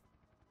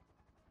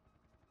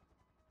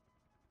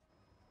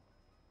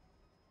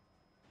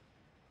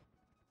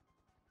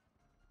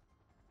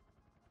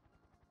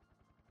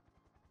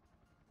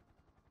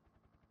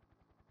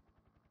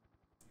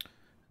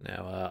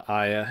 Now,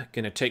 Aya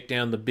gonna take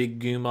down the big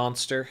goo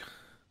monster.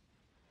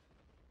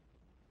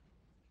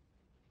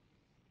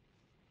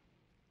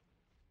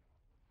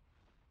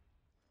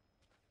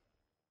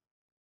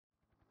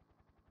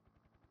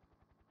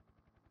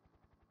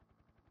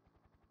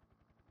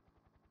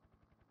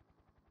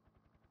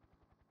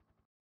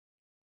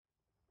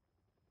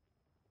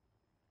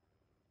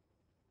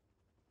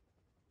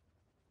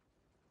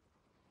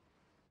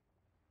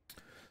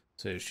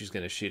 So she's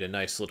gonna shoot a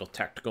nice little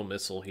tactical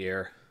missile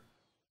here.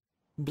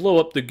 Blow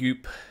up the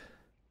goop.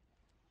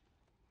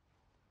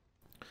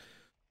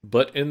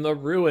 But in the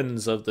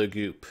ruins of the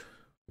goop,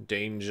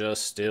 danger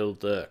still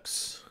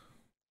lurks.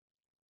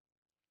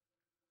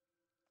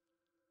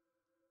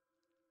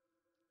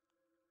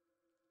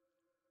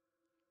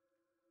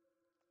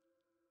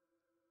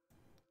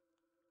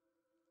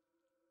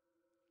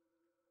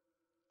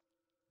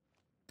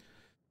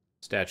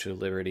 Statue of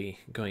Liberty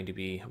going to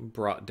be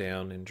brought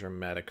down in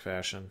dramatic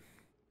fashion.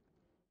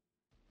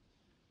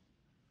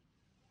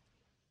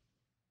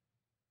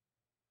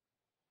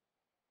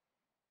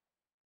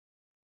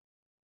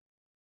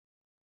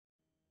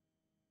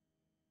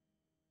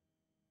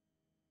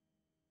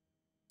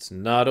 It's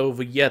not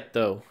over yet,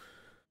 though.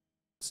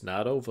 It's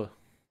not over.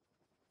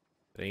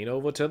 It ain't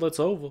over till it's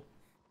over.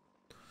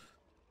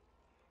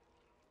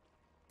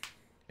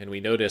 And we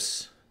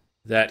notice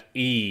that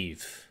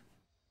Eve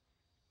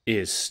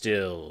is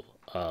still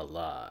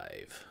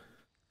alive.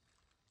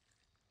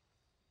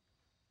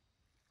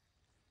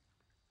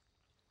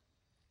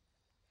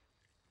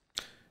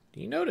 Do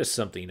you notice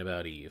something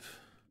about Eve?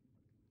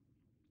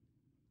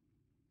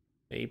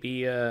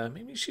 Maybe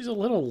she's a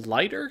little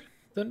lighter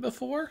than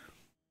before?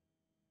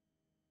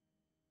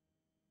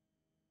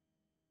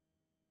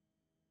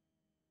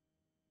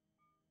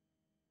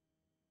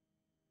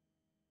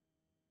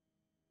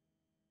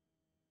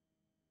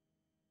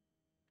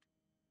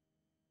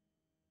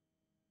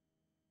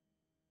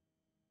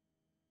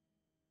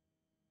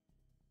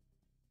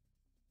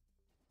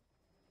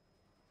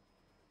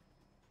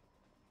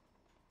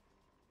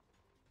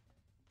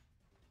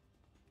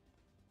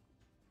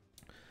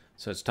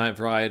 So it's time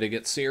for Aya to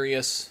get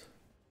serious.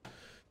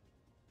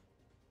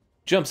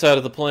 Jumps out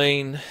of the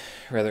plane,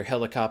 rather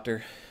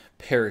helicopter,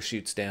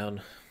 parachutes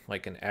down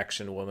like an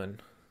action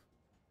woman.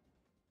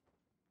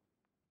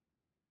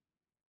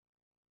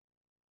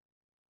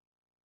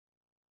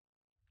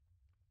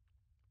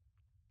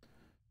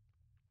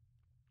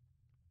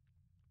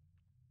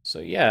 So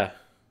yeah,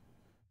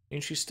 I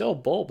mean, she's still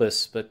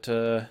bulbous, but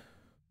doesn't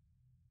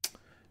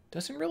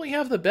really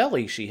have the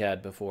belly she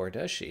had before,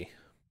 does she?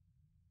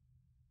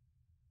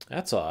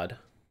 That's odd.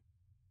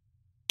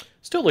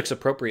 Still looks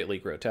appropriately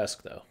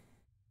grotesque, though.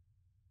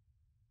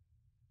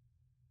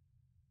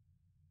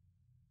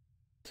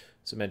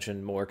 So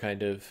mentioned more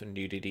kind of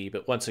nudity,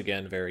 but once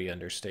again, very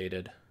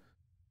understated.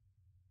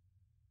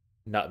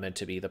 Not meant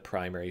to be the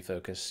primary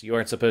focus. You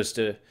aren't supposed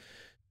to...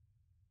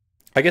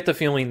 I get the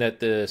feeling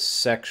that the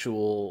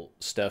sexual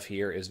stuff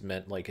here is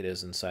meant like it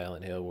is in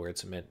Silent Hill, where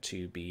it's meant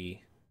to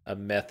be a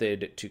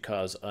method to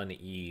cause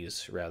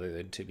unease rather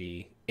than to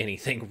be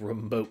anything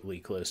remotely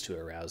close to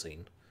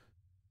arousing.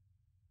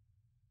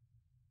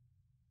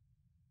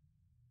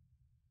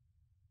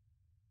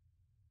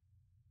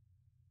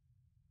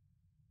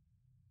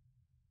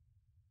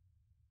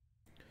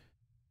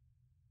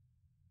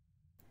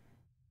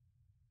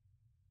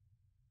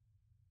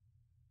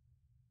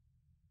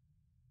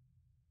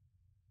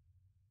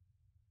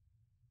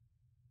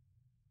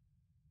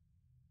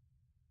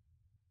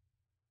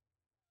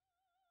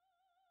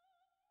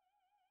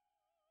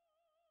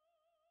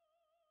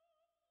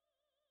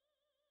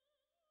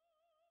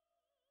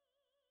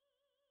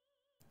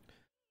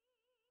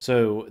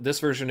 So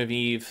this version of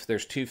Eve,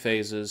 there's two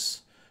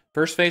phases.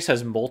 First phase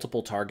has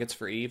multiple targets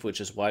for Eve,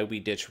 which is why we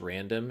ditch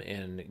random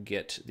and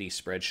get the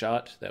spread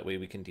shot. That way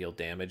we can deal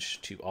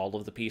damage to all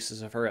of the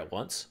pieces of her at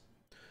once.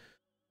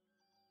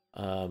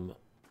 We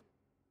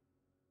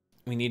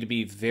need to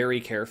be very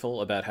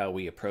careful about how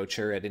we approach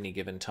her at any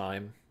given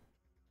time.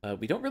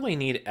 We don't really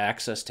need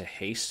access to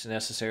haste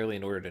necessarily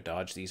in order to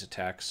dodge these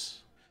attacks.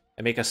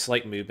 I make a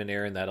slight movement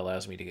error and that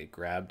allows me to get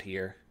grabbed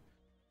here.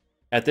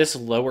 At this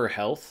lower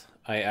health,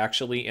 I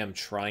actually am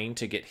trying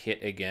to get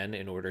hit again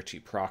in order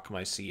to proc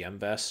my CM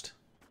vest.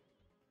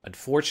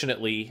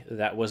 Unfortunately,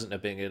 that wasn't a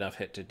big enough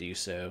hit to do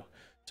so.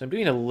 So I'm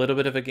doing a little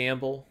bit of a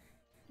gamble,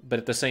 but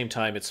at the same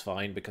time it's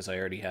fine because I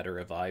already had a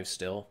revive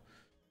still.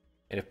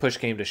 And if push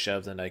came to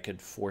shove, then I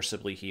could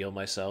forcibly heal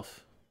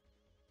myself.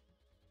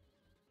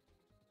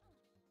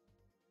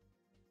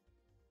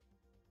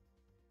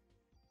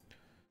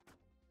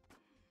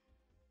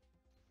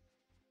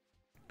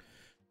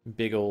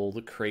 Big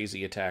old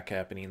crazy attack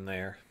happening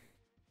there.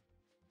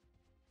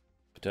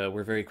 But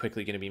we're very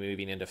quickly going to be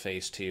moving into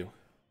phase 2.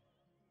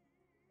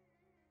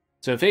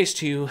 So in phase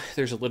 2,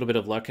 there's a little bit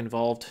of luck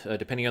involved.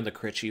 Depending on the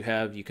crit you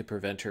have, you could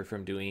prevent her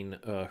from doing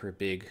her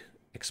big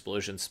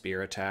explosion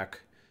spear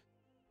attack.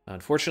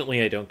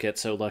 Unfortunately, I don't get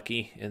so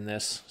lucky in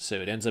this, so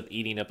it ends up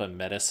eating up a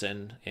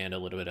medicine and a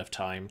little bit of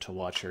time to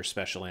watch her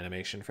special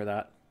animation for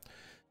that.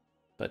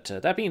 But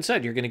that being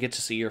said, you're going to get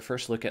to see your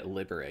first look at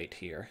Liberate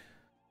here.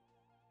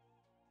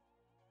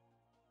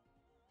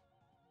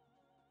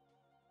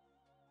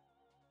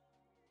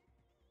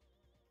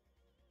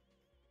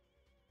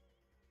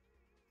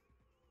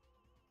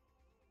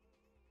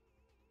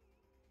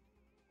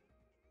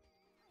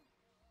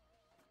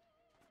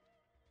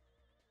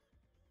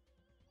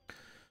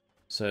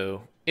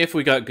 So, if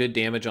we got good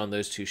damage on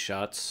those 2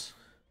 shots,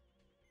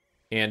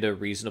 and a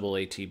reasonable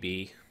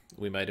ATB,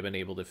 we might have been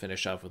able to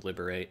finish off with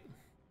Liberate.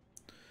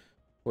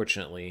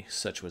 Fortunately,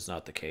 such was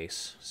not the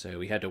case, so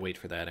we had to wait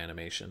for that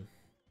animation.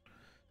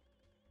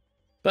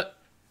 But,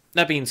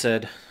 that being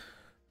said,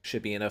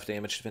 should be enough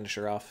damage to finish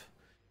her off.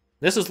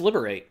 This is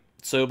Liberate,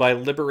 so by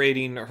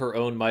liberating her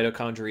own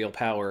mitochondrial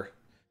power,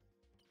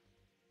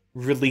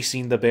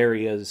 releasing the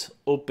barriers,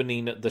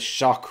 opening the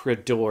chakra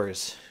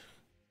doors,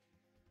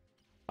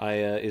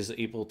 Aya is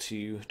able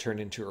to turn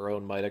into her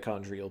own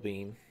mitochondrial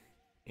being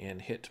and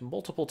hit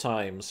multiple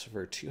times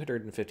for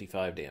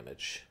 255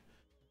 damage.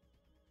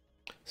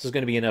 This is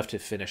going to be enough to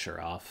finish her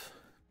off.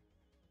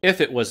 If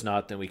it was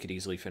not, then we could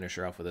easily finish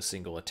her off with a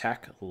single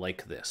attack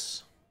like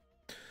this.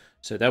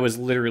 So that was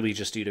literally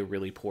just due to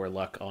really poor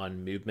luck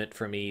on movement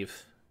from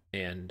Eve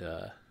and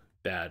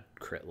bad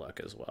crit luck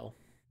as well.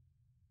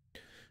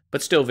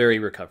 But still very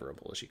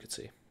recoverable, as you can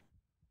see.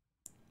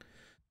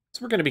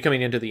 So we're going to be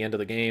coming into the end of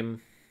the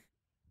game.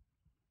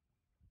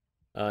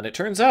 And it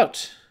turns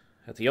out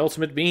that the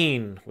ultimate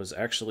being was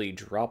actually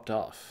dropped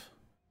off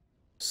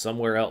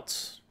somewhere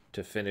else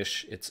to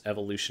finish its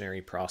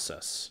evolutionary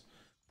process.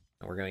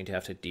 And we're going to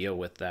have to deal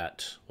with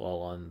that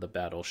while on the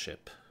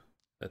battleship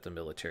that the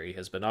military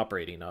has been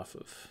operating off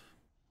of.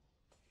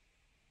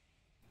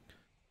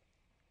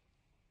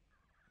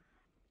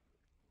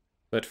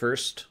 But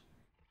first,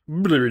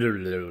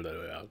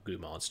 goo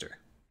monster.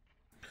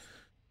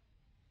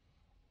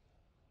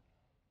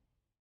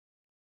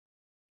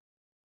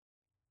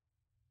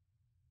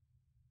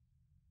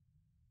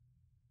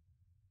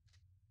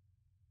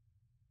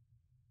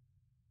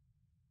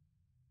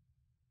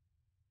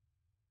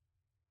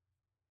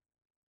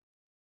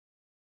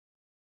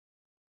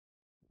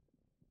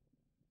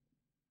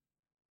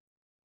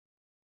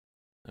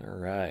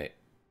 Alright.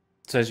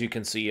 So as you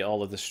can see,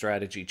 all of the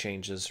strategy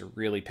changes are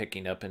really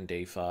picking up in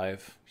day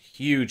 5.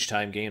 Huge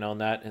time gain on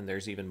that, and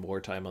there's even more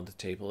time on the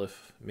table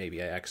if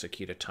maybe I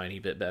execute a tiny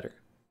bit better.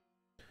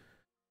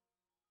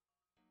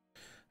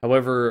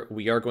 However,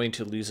 we are going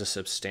to lose a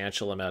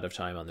substantial amount of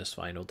time on this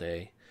final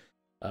day.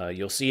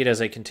 You'll see it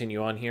as I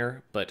continue on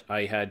here, but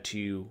I had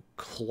to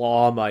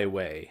claw my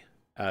way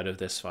out of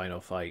this final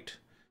fight.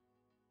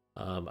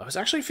 I was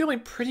actually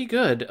feeling pretty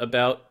good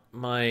about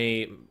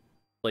my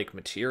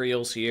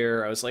materials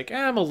here. I was like,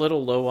 I'm a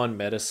little low on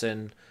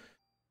medicine.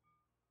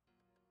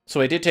 So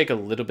I did take a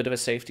little bit of a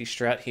safety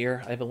strat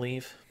here, I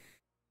believe.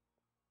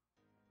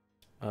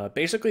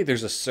 Basically,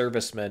 there's a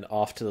serviceman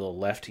off to the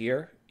left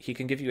here. He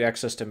can give you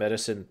access to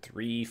medicine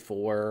 3,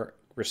 4,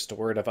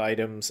 restorative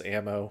items,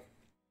 ammo.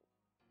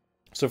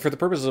 So for the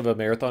purposes of a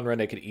marathon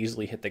run, I could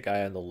easily hit the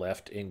guy on the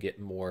left and get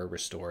more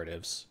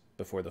restoratives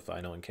before the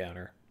final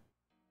encounter.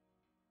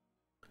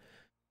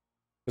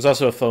 There's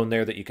also a phone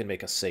there that you can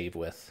make a save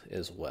with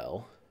as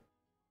well.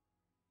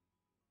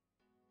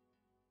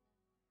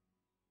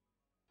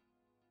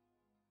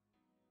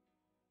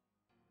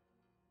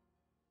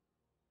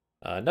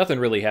 Nothing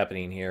really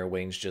happening here.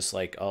 Wayne's just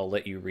like, I'll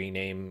let you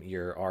rename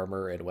your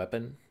armor and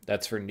weapon.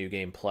 That's for New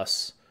Game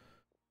Plus.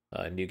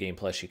 New Game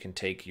Plus, you can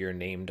take your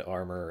named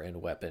armor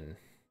and weapon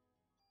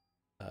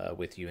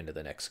with you into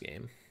the next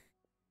game.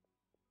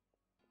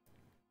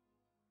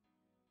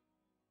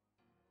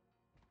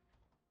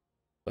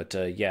 But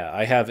yeah,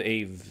 I have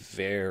a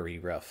very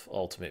rough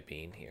ultimate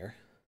being here.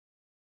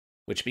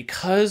 Which,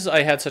 because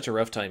I had such a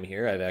rough time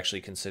here, I've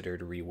actually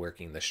considered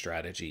reworking the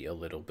strategy a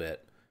little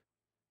bit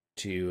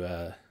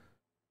to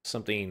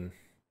something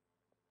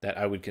that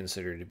I would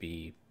consider to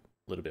be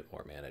a little bit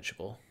more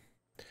manageable.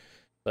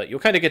 But you'll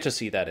kind of get to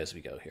see that as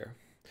we go here.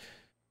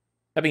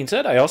 That being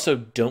said, I also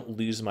don't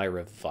lose my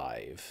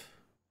revive,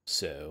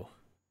 so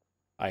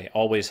I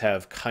always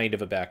have kind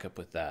of a backup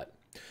with that.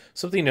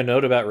 Something to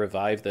note about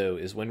Revive, though,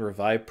 is when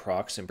Revive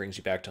procs and brings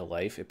you back to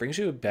life, it brings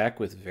you back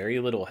with very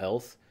little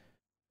health,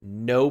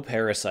 no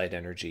Parasite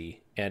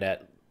energy, and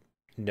at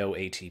no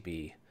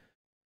ATB.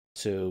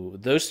 So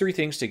those three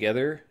things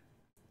together,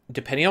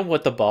 depending on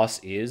what the boss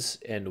is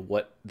and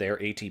what their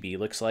ATB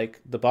looks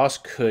like, the boss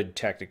could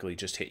technically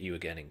just hit you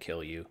again and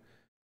kill you.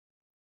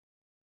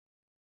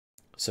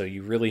 So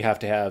you really have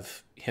to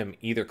have him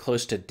either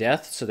close to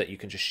death so that you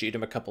can just shoot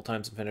him a couple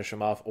times and finish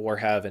him off, or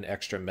have an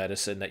extra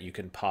medicine that you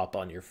can pop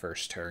on your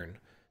first turn.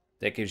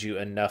 That gives you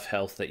enough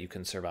health that you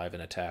can survive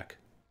an attack.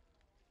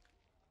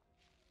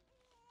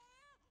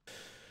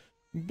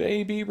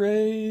 Baby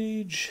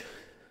Rage!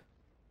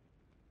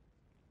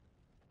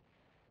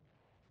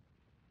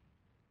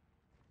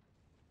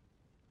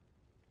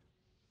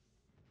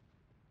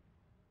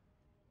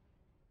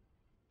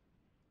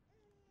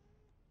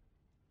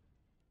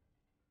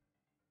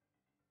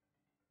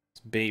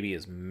 This baby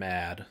is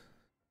mad.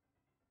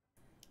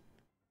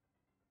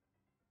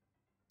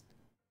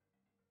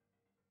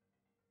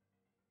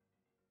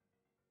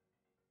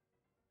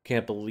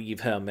 Can't believe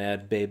how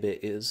mad baby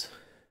is.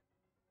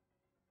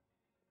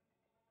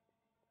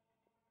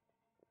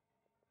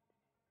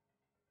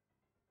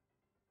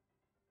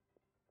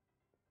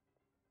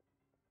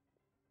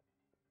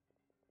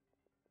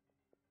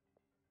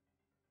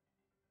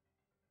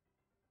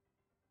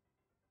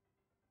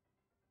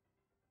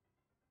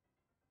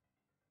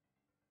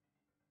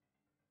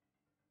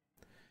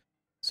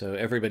 So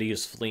everybody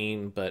is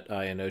fleeing, but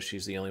I know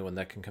she's the only one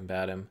that can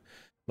combat him.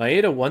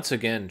 Maeda once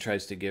again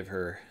tries to give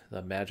her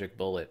the magic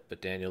bullet,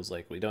 but Daniel's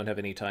like, we don't have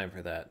any time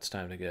for that. It's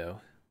time to go.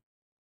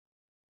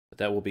 But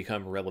that will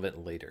become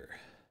relevant later.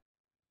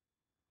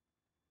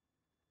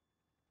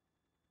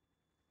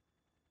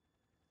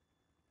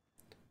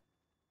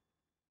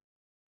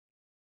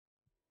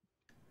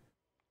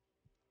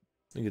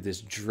 Look at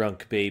this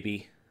drunk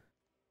baby.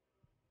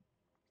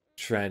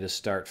 Trying to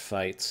start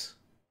fights.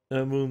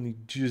 I'm only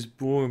just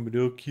born, but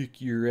I'll kick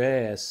your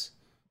ass.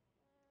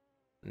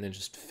 And then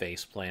just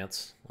face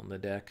plants on the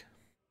deck.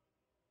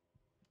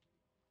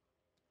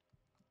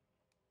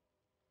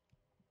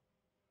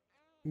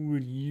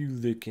 What are you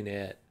looking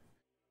at?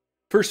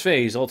 First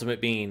phase,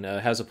 Ultimate Beam,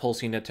 has a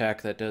pulsing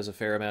attack that does a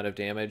fair amount of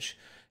damage.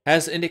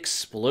 Has an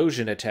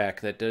explosion attack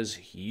that does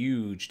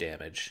huge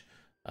damage.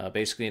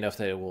 Basically enough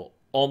that it will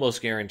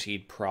almost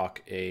guaranteed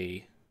proc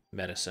a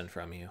medicine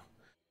from you.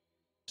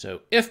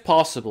 So, if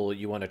possible,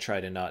 you want to try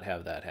to not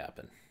have that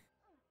happen.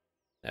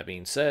 That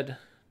being said,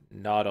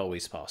 not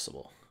always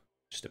possible.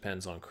 Just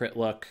depends on crit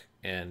luck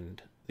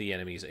and the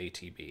enemy's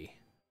ATB.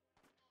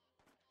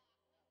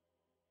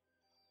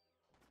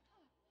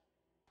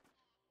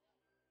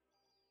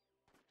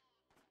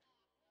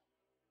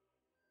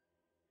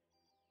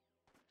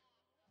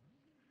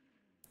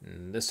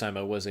 And this time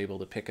I was able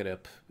to pick it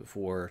up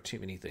before too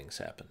many things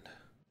happened.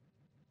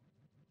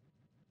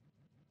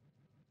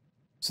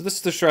 So this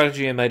is the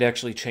strategy I might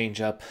actually change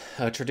up.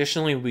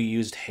 Traditionally, we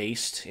used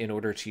haste in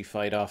order to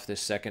fight off this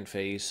second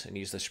phase and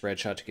use the spread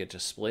shot to get to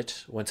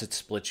split. Once it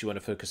splits, you want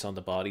to focus on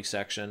the body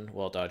section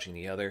while dodging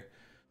the other.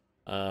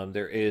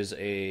 There is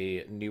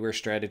a newer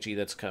strategy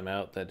that's come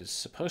out that is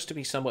supposed to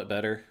be somewhat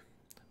better.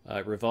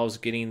 It revolves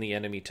getting the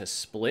enemy to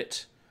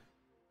split,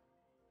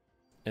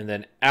 and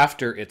then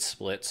after it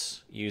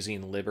splits,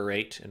 using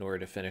Liberate in order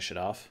to finish it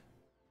off.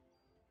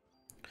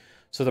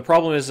 So the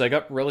problem is I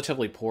got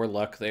relatively poor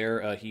luck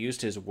there. He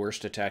used his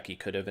worst attack he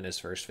could have in his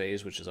first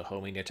phase, which is a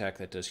homing attack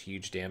that does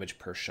huge damage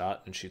per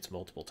shot and shoots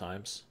multiple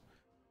times.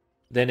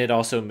 Then it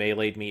also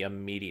meleeed me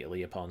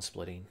immediately upon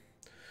splitting.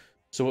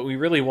 So what we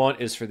really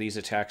want is for these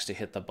attacks to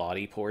hit the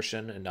body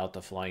portion and not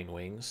the flying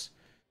wings.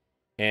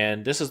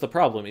 And this is the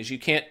problem, is you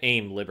can't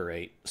aim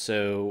Liberate.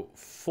 So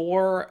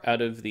 4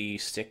 out of the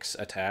 6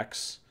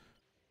 attacks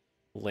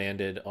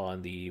landed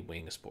on the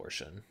wings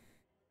portion.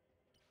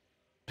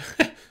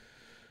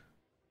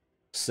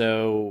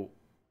 So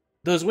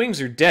those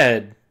wings are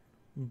dead,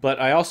 but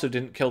I also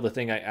didn't kill the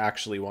thing I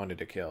actually wanted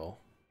to kill,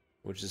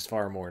 which is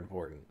far more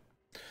important.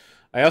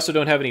 I also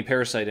don't have any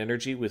Parasite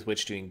energy with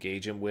which to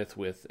engage him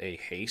with a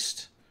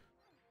haste.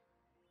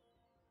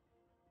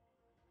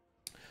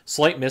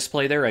 Slight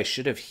misplay there. I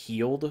should have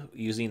healed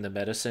using the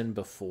medicine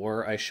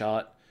before I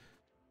shot.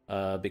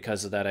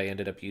 Because of that, I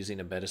ended up using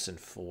a medicine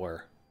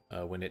 4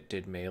 when it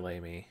did melee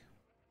me.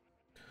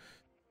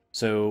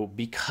 So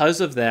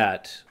because of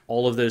that,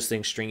 all of those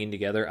things stringing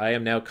together, I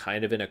am now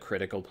kind of in a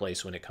critical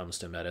place when it comes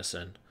to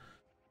medicine.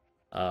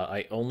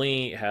 I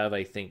only have,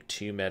 I think,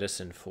 2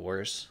 medicine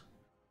 4s.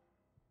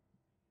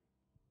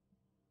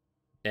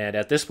 And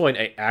at this point,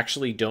 I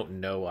actually don't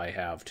know I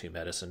have 2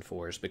 medicine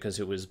 4s because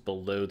it was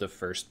below the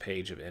first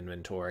page of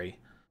inventory.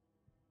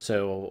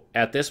 So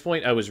at this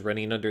point, I was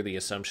running under the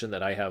assumption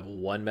that I have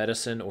 1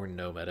 medicine or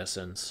no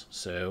medicines.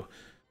 So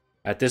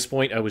at this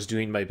point, I was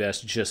doing my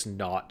best just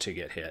not to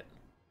get hit.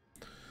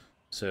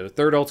 So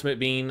third ultimate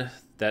beam,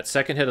 that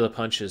second hit of the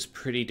punch is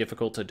pretty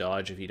difficult to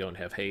dodge if you don't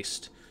have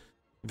haste.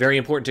 Very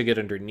important to get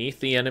underneath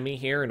the enemy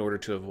here in order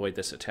to avoid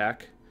this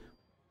attack.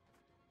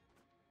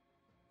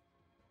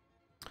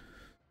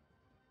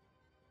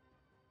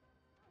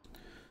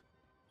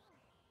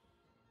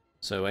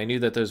 So I knew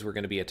that those were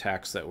going to be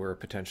attacks that were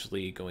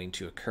potentially going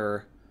to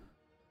occur.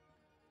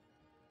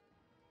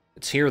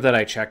 It's here that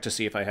I check to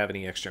see if I have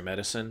any extra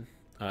medicine.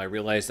 I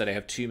realize that I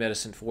have 2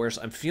 medicine 4s.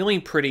 I'm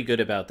feeling pretty good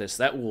about this.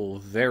 That will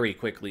very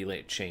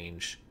quickly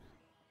change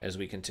as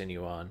we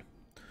continue on.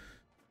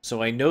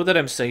 So I know that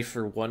I'm safe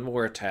for 1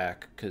 more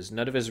attack, because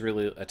none of his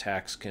really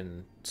attacks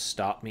can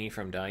stop me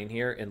from dying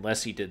here,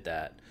 unless he did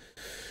that.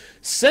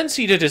 Since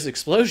he did his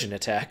explosion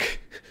attack,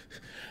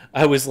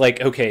 I was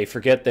like, okay,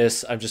 forget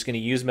this. I'm just going to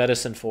use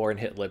medicine 4 and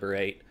hit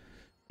Liberate.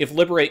 If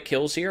Liberate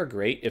kills here,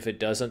 great. If it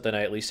doesn't, then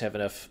I at least have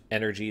enough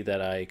energy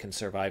that I can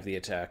survive the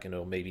attack, and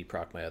it'll maybe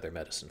proc my other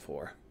medicine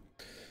 4.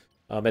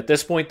 At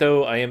this point,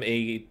 though, I am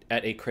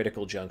at a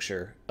critical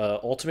juncture.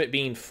 Ultimate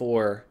Being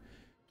 4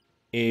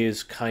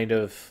 is kind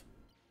of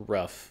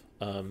rough.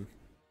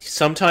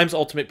 Sometimes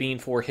Ultimate Being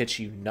 4 hits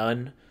you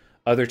none.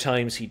 Other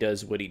times he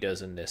does what he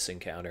does in this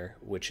encounter,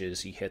 which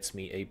is he hits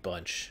me a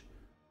bunch.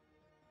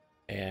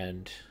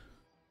 And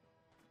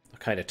I'll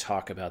kind of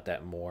talk about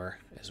that more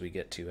as we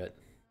get to it.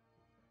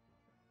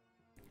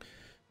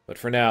 But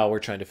for now, we're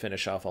trying to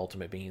finish off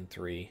Ultimate Being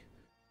 3.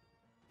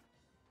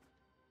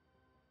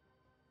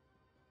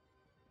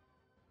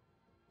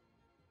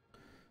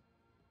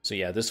 So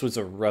yeah, this was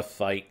a rough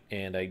fight,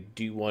 and I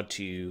do want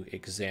to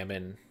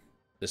examine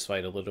this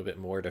fight a little bit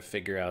more to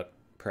figure out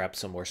perhaps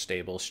some more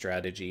stable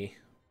strategy.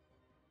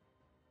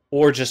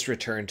 Or just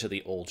return to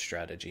the old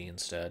strategy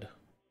instead.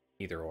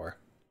 Either or.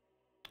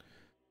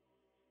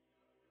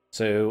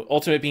 So,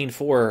 Ultimate Being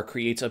 4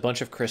 creates a bunch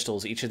of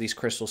crystals. Each of these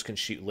crystals can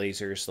shoot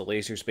lasers. The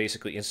lasers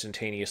basically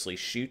instantaneously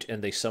shoot,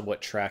 and they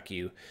somewhat track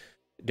you.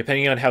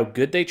 Depending on how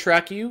good they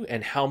track you,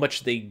 and how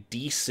much they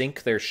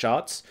desync their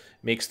shots,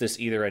 makes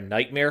this either a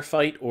nightmare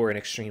fight or an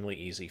extremely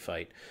easy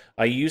fight.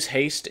 I use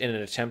haste in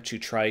an attempt to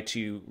try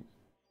to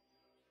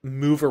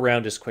move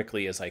around as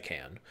quickly as I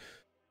can.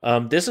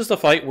 This is the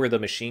fight where the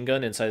machine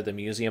gun inside of the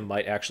museum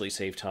might actually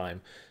save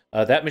time.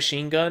 That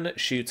machine gun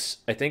shoots,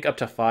 I think, up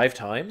to 5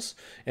 times,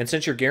 and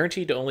since you're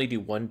guaranteed to only do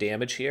 1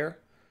 damage here,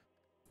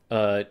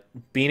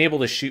 being able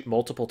to shoot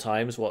multiple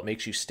times while it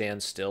makes you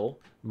stand still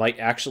might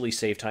actually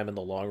save time in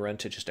the long run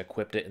to just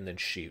equip it and then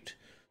shoot.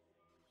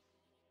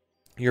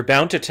 You're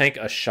bound to tank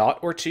a shot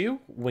or 2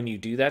 when you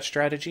do that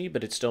strategy,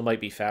 but it still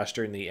might be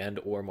faster in the end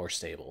or more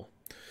stable.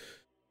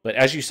 But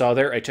as you saw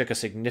there, I took a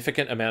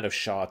significant amount of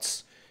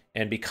shots,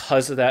 and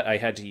because of that, I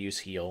had to use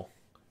heal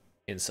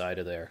inside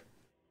of there.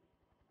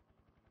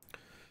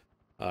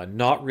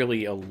 Not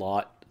really a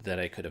lot that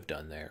I could have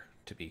done there,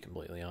 to be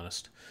completely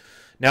honest.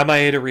 Now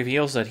Maeda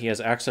reveals that he has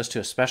access to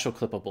a special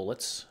clip of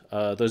bullets.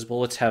 Those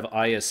bullets have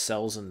Aya's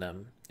cells in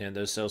them, and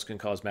those cells can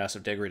cause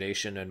massive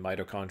degradation and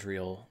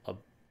mitochondrial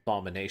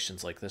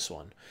abominations like this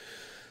one.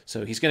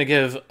 So he's going to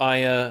give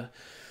Aya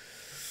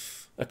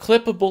a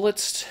clip of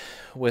bullets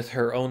with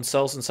her own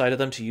cells inside of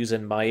them to use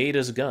in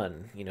Maeda's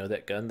gun. You know,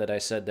 that gun that I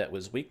said that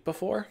was weak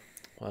before?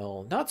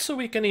 Well, not so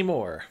weak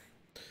anymore.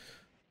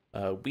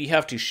 We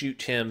have to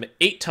shoot him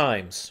 8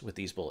 times with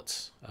these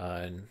bullets,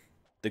 and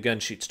the gun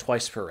shoots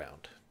twice per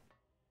round.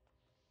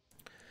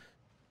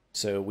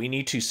 So we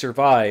need to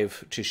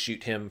survive to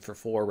shoot him for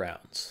 4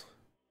 rounds.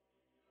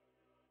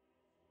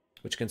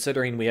 Which,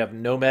 considering we have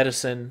no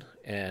medicine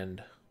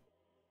and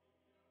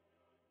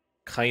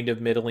kind of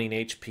middling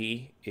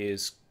HP,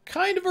 is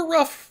kind of a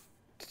rough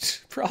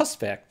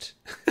prospect.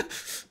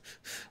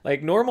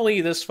 Like,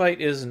 normally this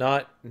fight is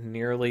not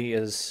nearly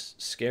as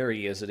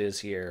scary as it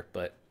is here,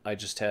 but I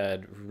just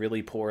had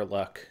really poor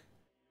luck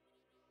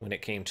when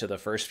it came to the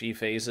first few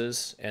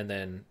phases, and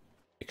then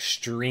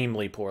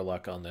extremely poor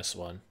luck on this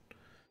one.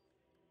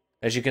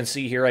 As you can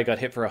see here, I got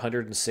hit for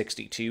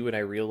 162, and I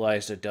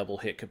realized a double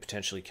hit could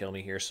potentially kill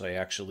me here, so I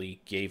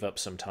actually gave up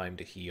some time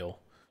to heal.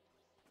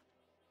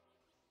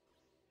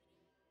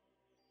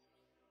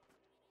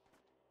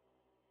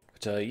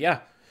 But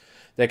yeah,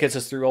 that gets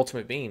us through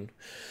Ultimate Being.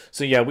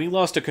 So yeah, we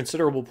lost a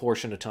considerable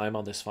portion of time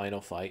on this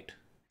final fight,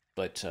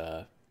 but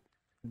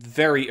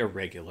very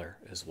irregular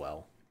as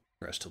well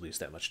for us to lose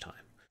that much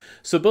time.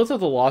 So both of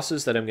the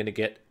losses that I'm going to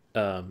get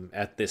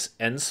at this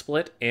end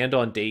split and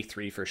on day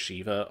 3 for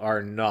Shiva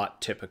are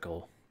not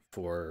typical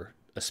for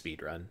a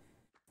speedrun.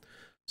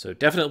 So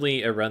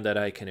definitely a run that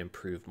I can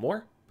improve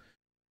more.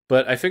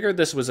 But I figured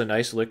this was a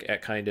nice look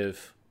at kind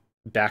of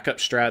backup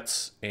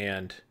strats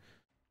and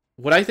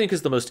what I think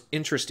is the most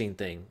interesting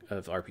thing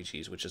of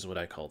RPGs, which is what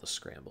I call the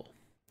scramble.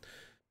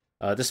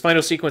 This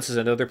final sequence is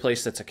another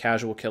place that's a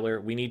casual killer.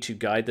 We need to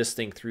guide this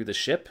thing through the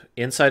ship.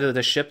 Inside of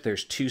the ship,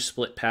 there's 2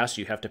 split paths.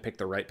 You have to pick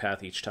the right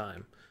path each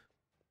time.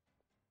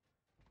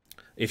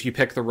 If you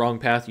pick the wrong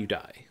path, you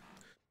die.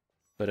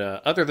 But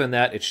other than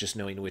that, it's just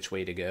knowing which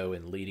way to go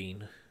and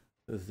leading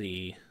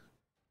the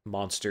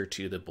monster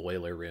to the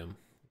boiler room,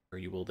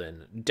 where you will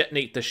then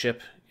detonate the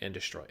ship and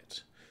destroy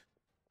it.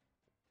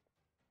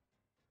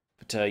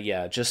 But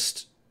yeah,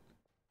 just...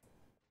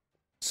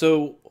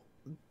 So,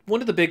 one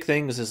of the big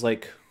things is,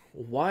 like,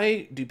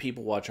 why do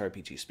people watch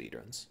RPG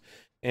speedruns?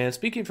 And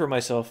speaking for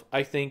myself,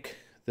 I think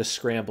the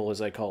scramble,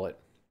 as I call it,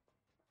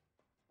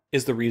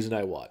 is the reason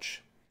I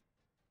watch.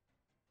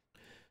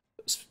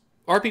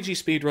 RPG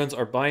speedruns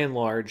are by and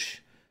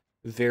large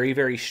very,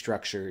 very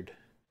structured,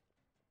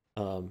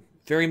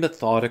 very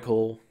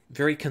methodical,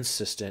 very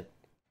consistent,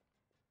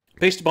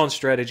 based upon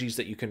strategies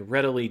that you can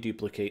readily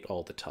duplicate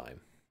all the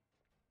time.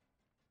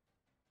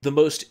 The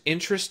most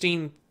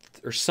interesting,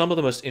 or some of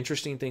the most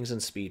interesting things in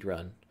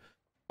speedrun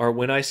are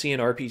when I see an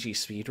RPG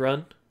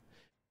speedrun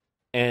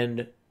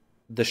and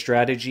the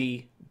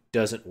strategy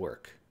doesn't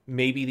work.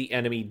 Maybe the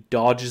enemy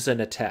dodges an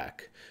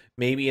attack.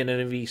 Maybe an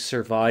enemy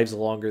survives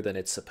longer than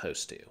it's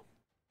supposed to.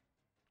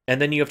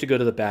 And then you have to go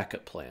to the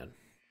backup plan.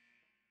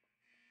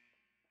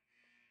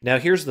 Now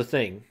here's the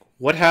thing.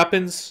 What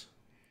happens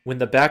when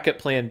the backup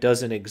plan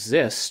doesn't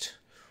exist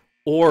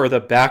or the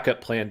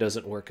backup plan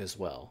doesn't work as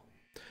well?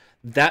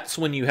 That's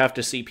when you have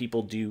to see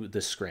people do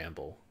the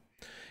scramble.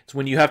 It's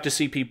when you have to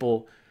see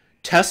people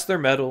test their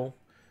mettle,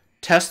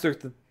 test their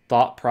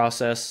thought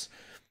process,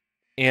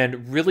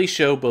 and really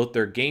show both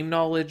their game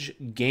knowledge,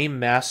 game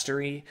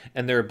mastery,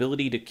 and their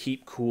ability to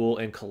keep cool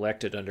and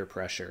collected under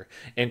pressure,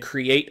 and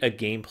create a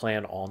game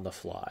plan on the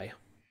fly.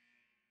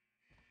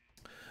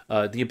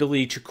 The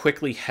ability to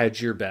quickly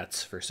hedge your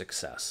bets for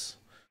success.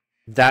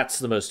 That's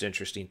the most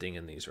interesting thing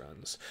in these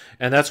runs.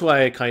 And that's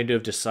why I kind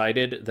of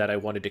decided that I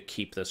wanted to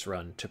keep this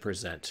run to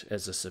present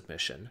as a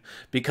submission,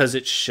 because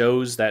it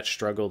shows that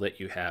struggle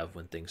that you have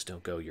when things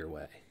don't go your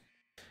way.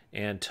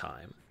 And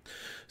time.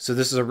 So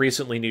this is a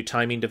recently new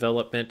timing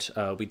development.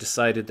 We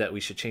decided that we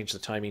should change the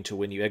timing to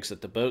when you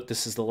exit the boat.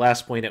 This is the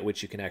last point at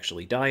which you can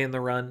actually die in the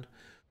run.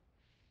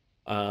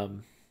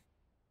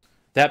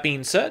 That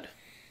being said,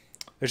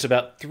 there's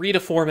about 3 to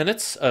 4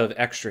 minutes of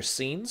extra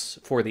scenes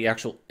for the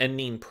actual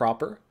ending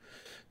proper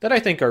that I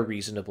think are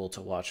reasonable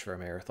to watch for a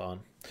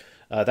marathon.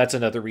 That's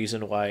another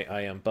reason why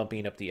I am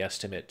bumping up the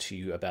estimate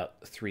to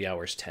about 3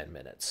 hours, 10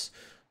 minutes.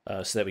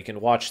 So that we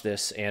can watch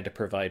this and to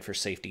provide for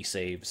safety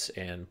saves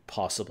and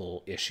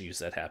possible issues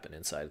that happen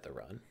inside of the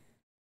run.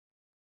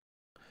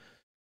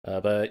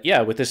 But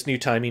yeah, with this new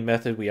timing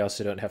method, we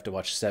also don't have to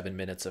watch 7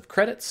 minutes of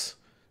credits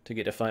to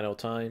get a final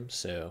time,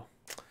 so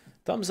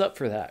thumbs up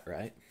for that,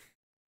 right?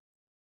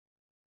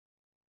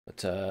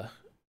 But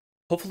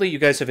hopefully you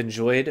guys have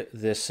enjoyed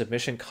this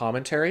submission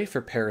commentary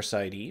for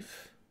Parasite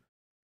Eve.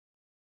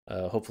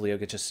 Hopefully I'll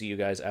get to see you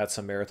guys at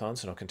some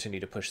marathons, and I'll continue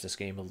to push this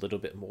game a little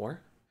bit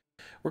more.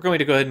 We're going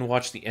to go ahead and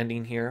watch the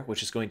ending here,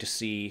 which is going to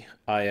see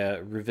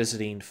Aya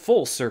revisiting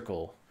full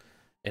circle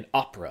an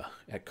opera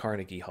at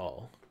Carnegie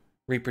Hall,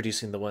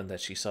 reproducing the one that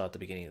she saw at the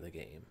beginning of the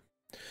game.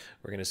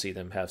 We're going to see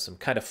them have some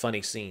kind of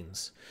funny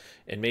scenes,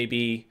 and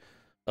maybe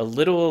a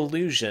little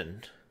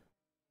illusion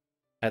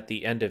at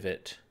the end of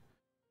it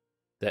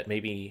that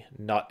maybe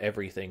not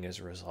everything is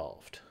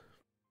resolved.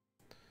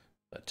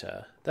 But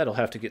that'll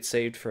have to get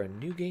saved for a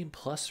New Game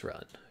Plus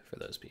run for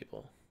those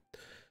people.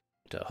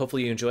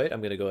 Hopefully you enjoy it. I'm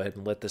going to go ahead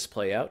and let this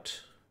play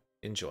out.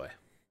 Enjoy.